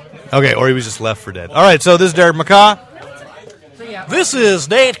dead. Okay, or he was just left for dead. All right, so this is Derek McCaw. This is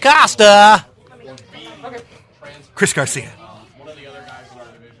Nate Costa. Chris Garcia.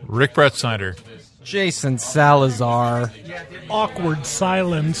 Rick Brett Snyder. Jason Salazar. Awkward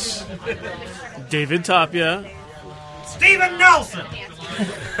silence. David Tapia. Steven Nelson.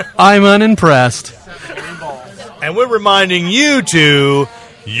 I'm unimpressed. And we're reminding you to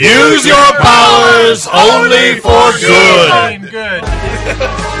use your powers only for good. Good.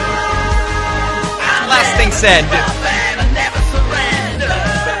 Last thing said.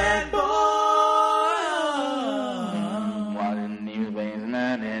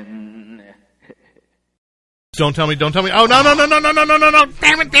 Don't tell me. Oh, no.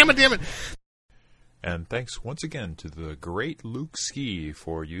 Damn it. And thanks once again to the great Luke Ski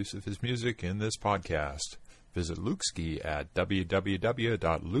for use of his music in this podcast. Visit Luke Ski at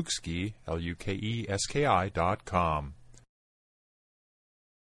www.lukeski.com.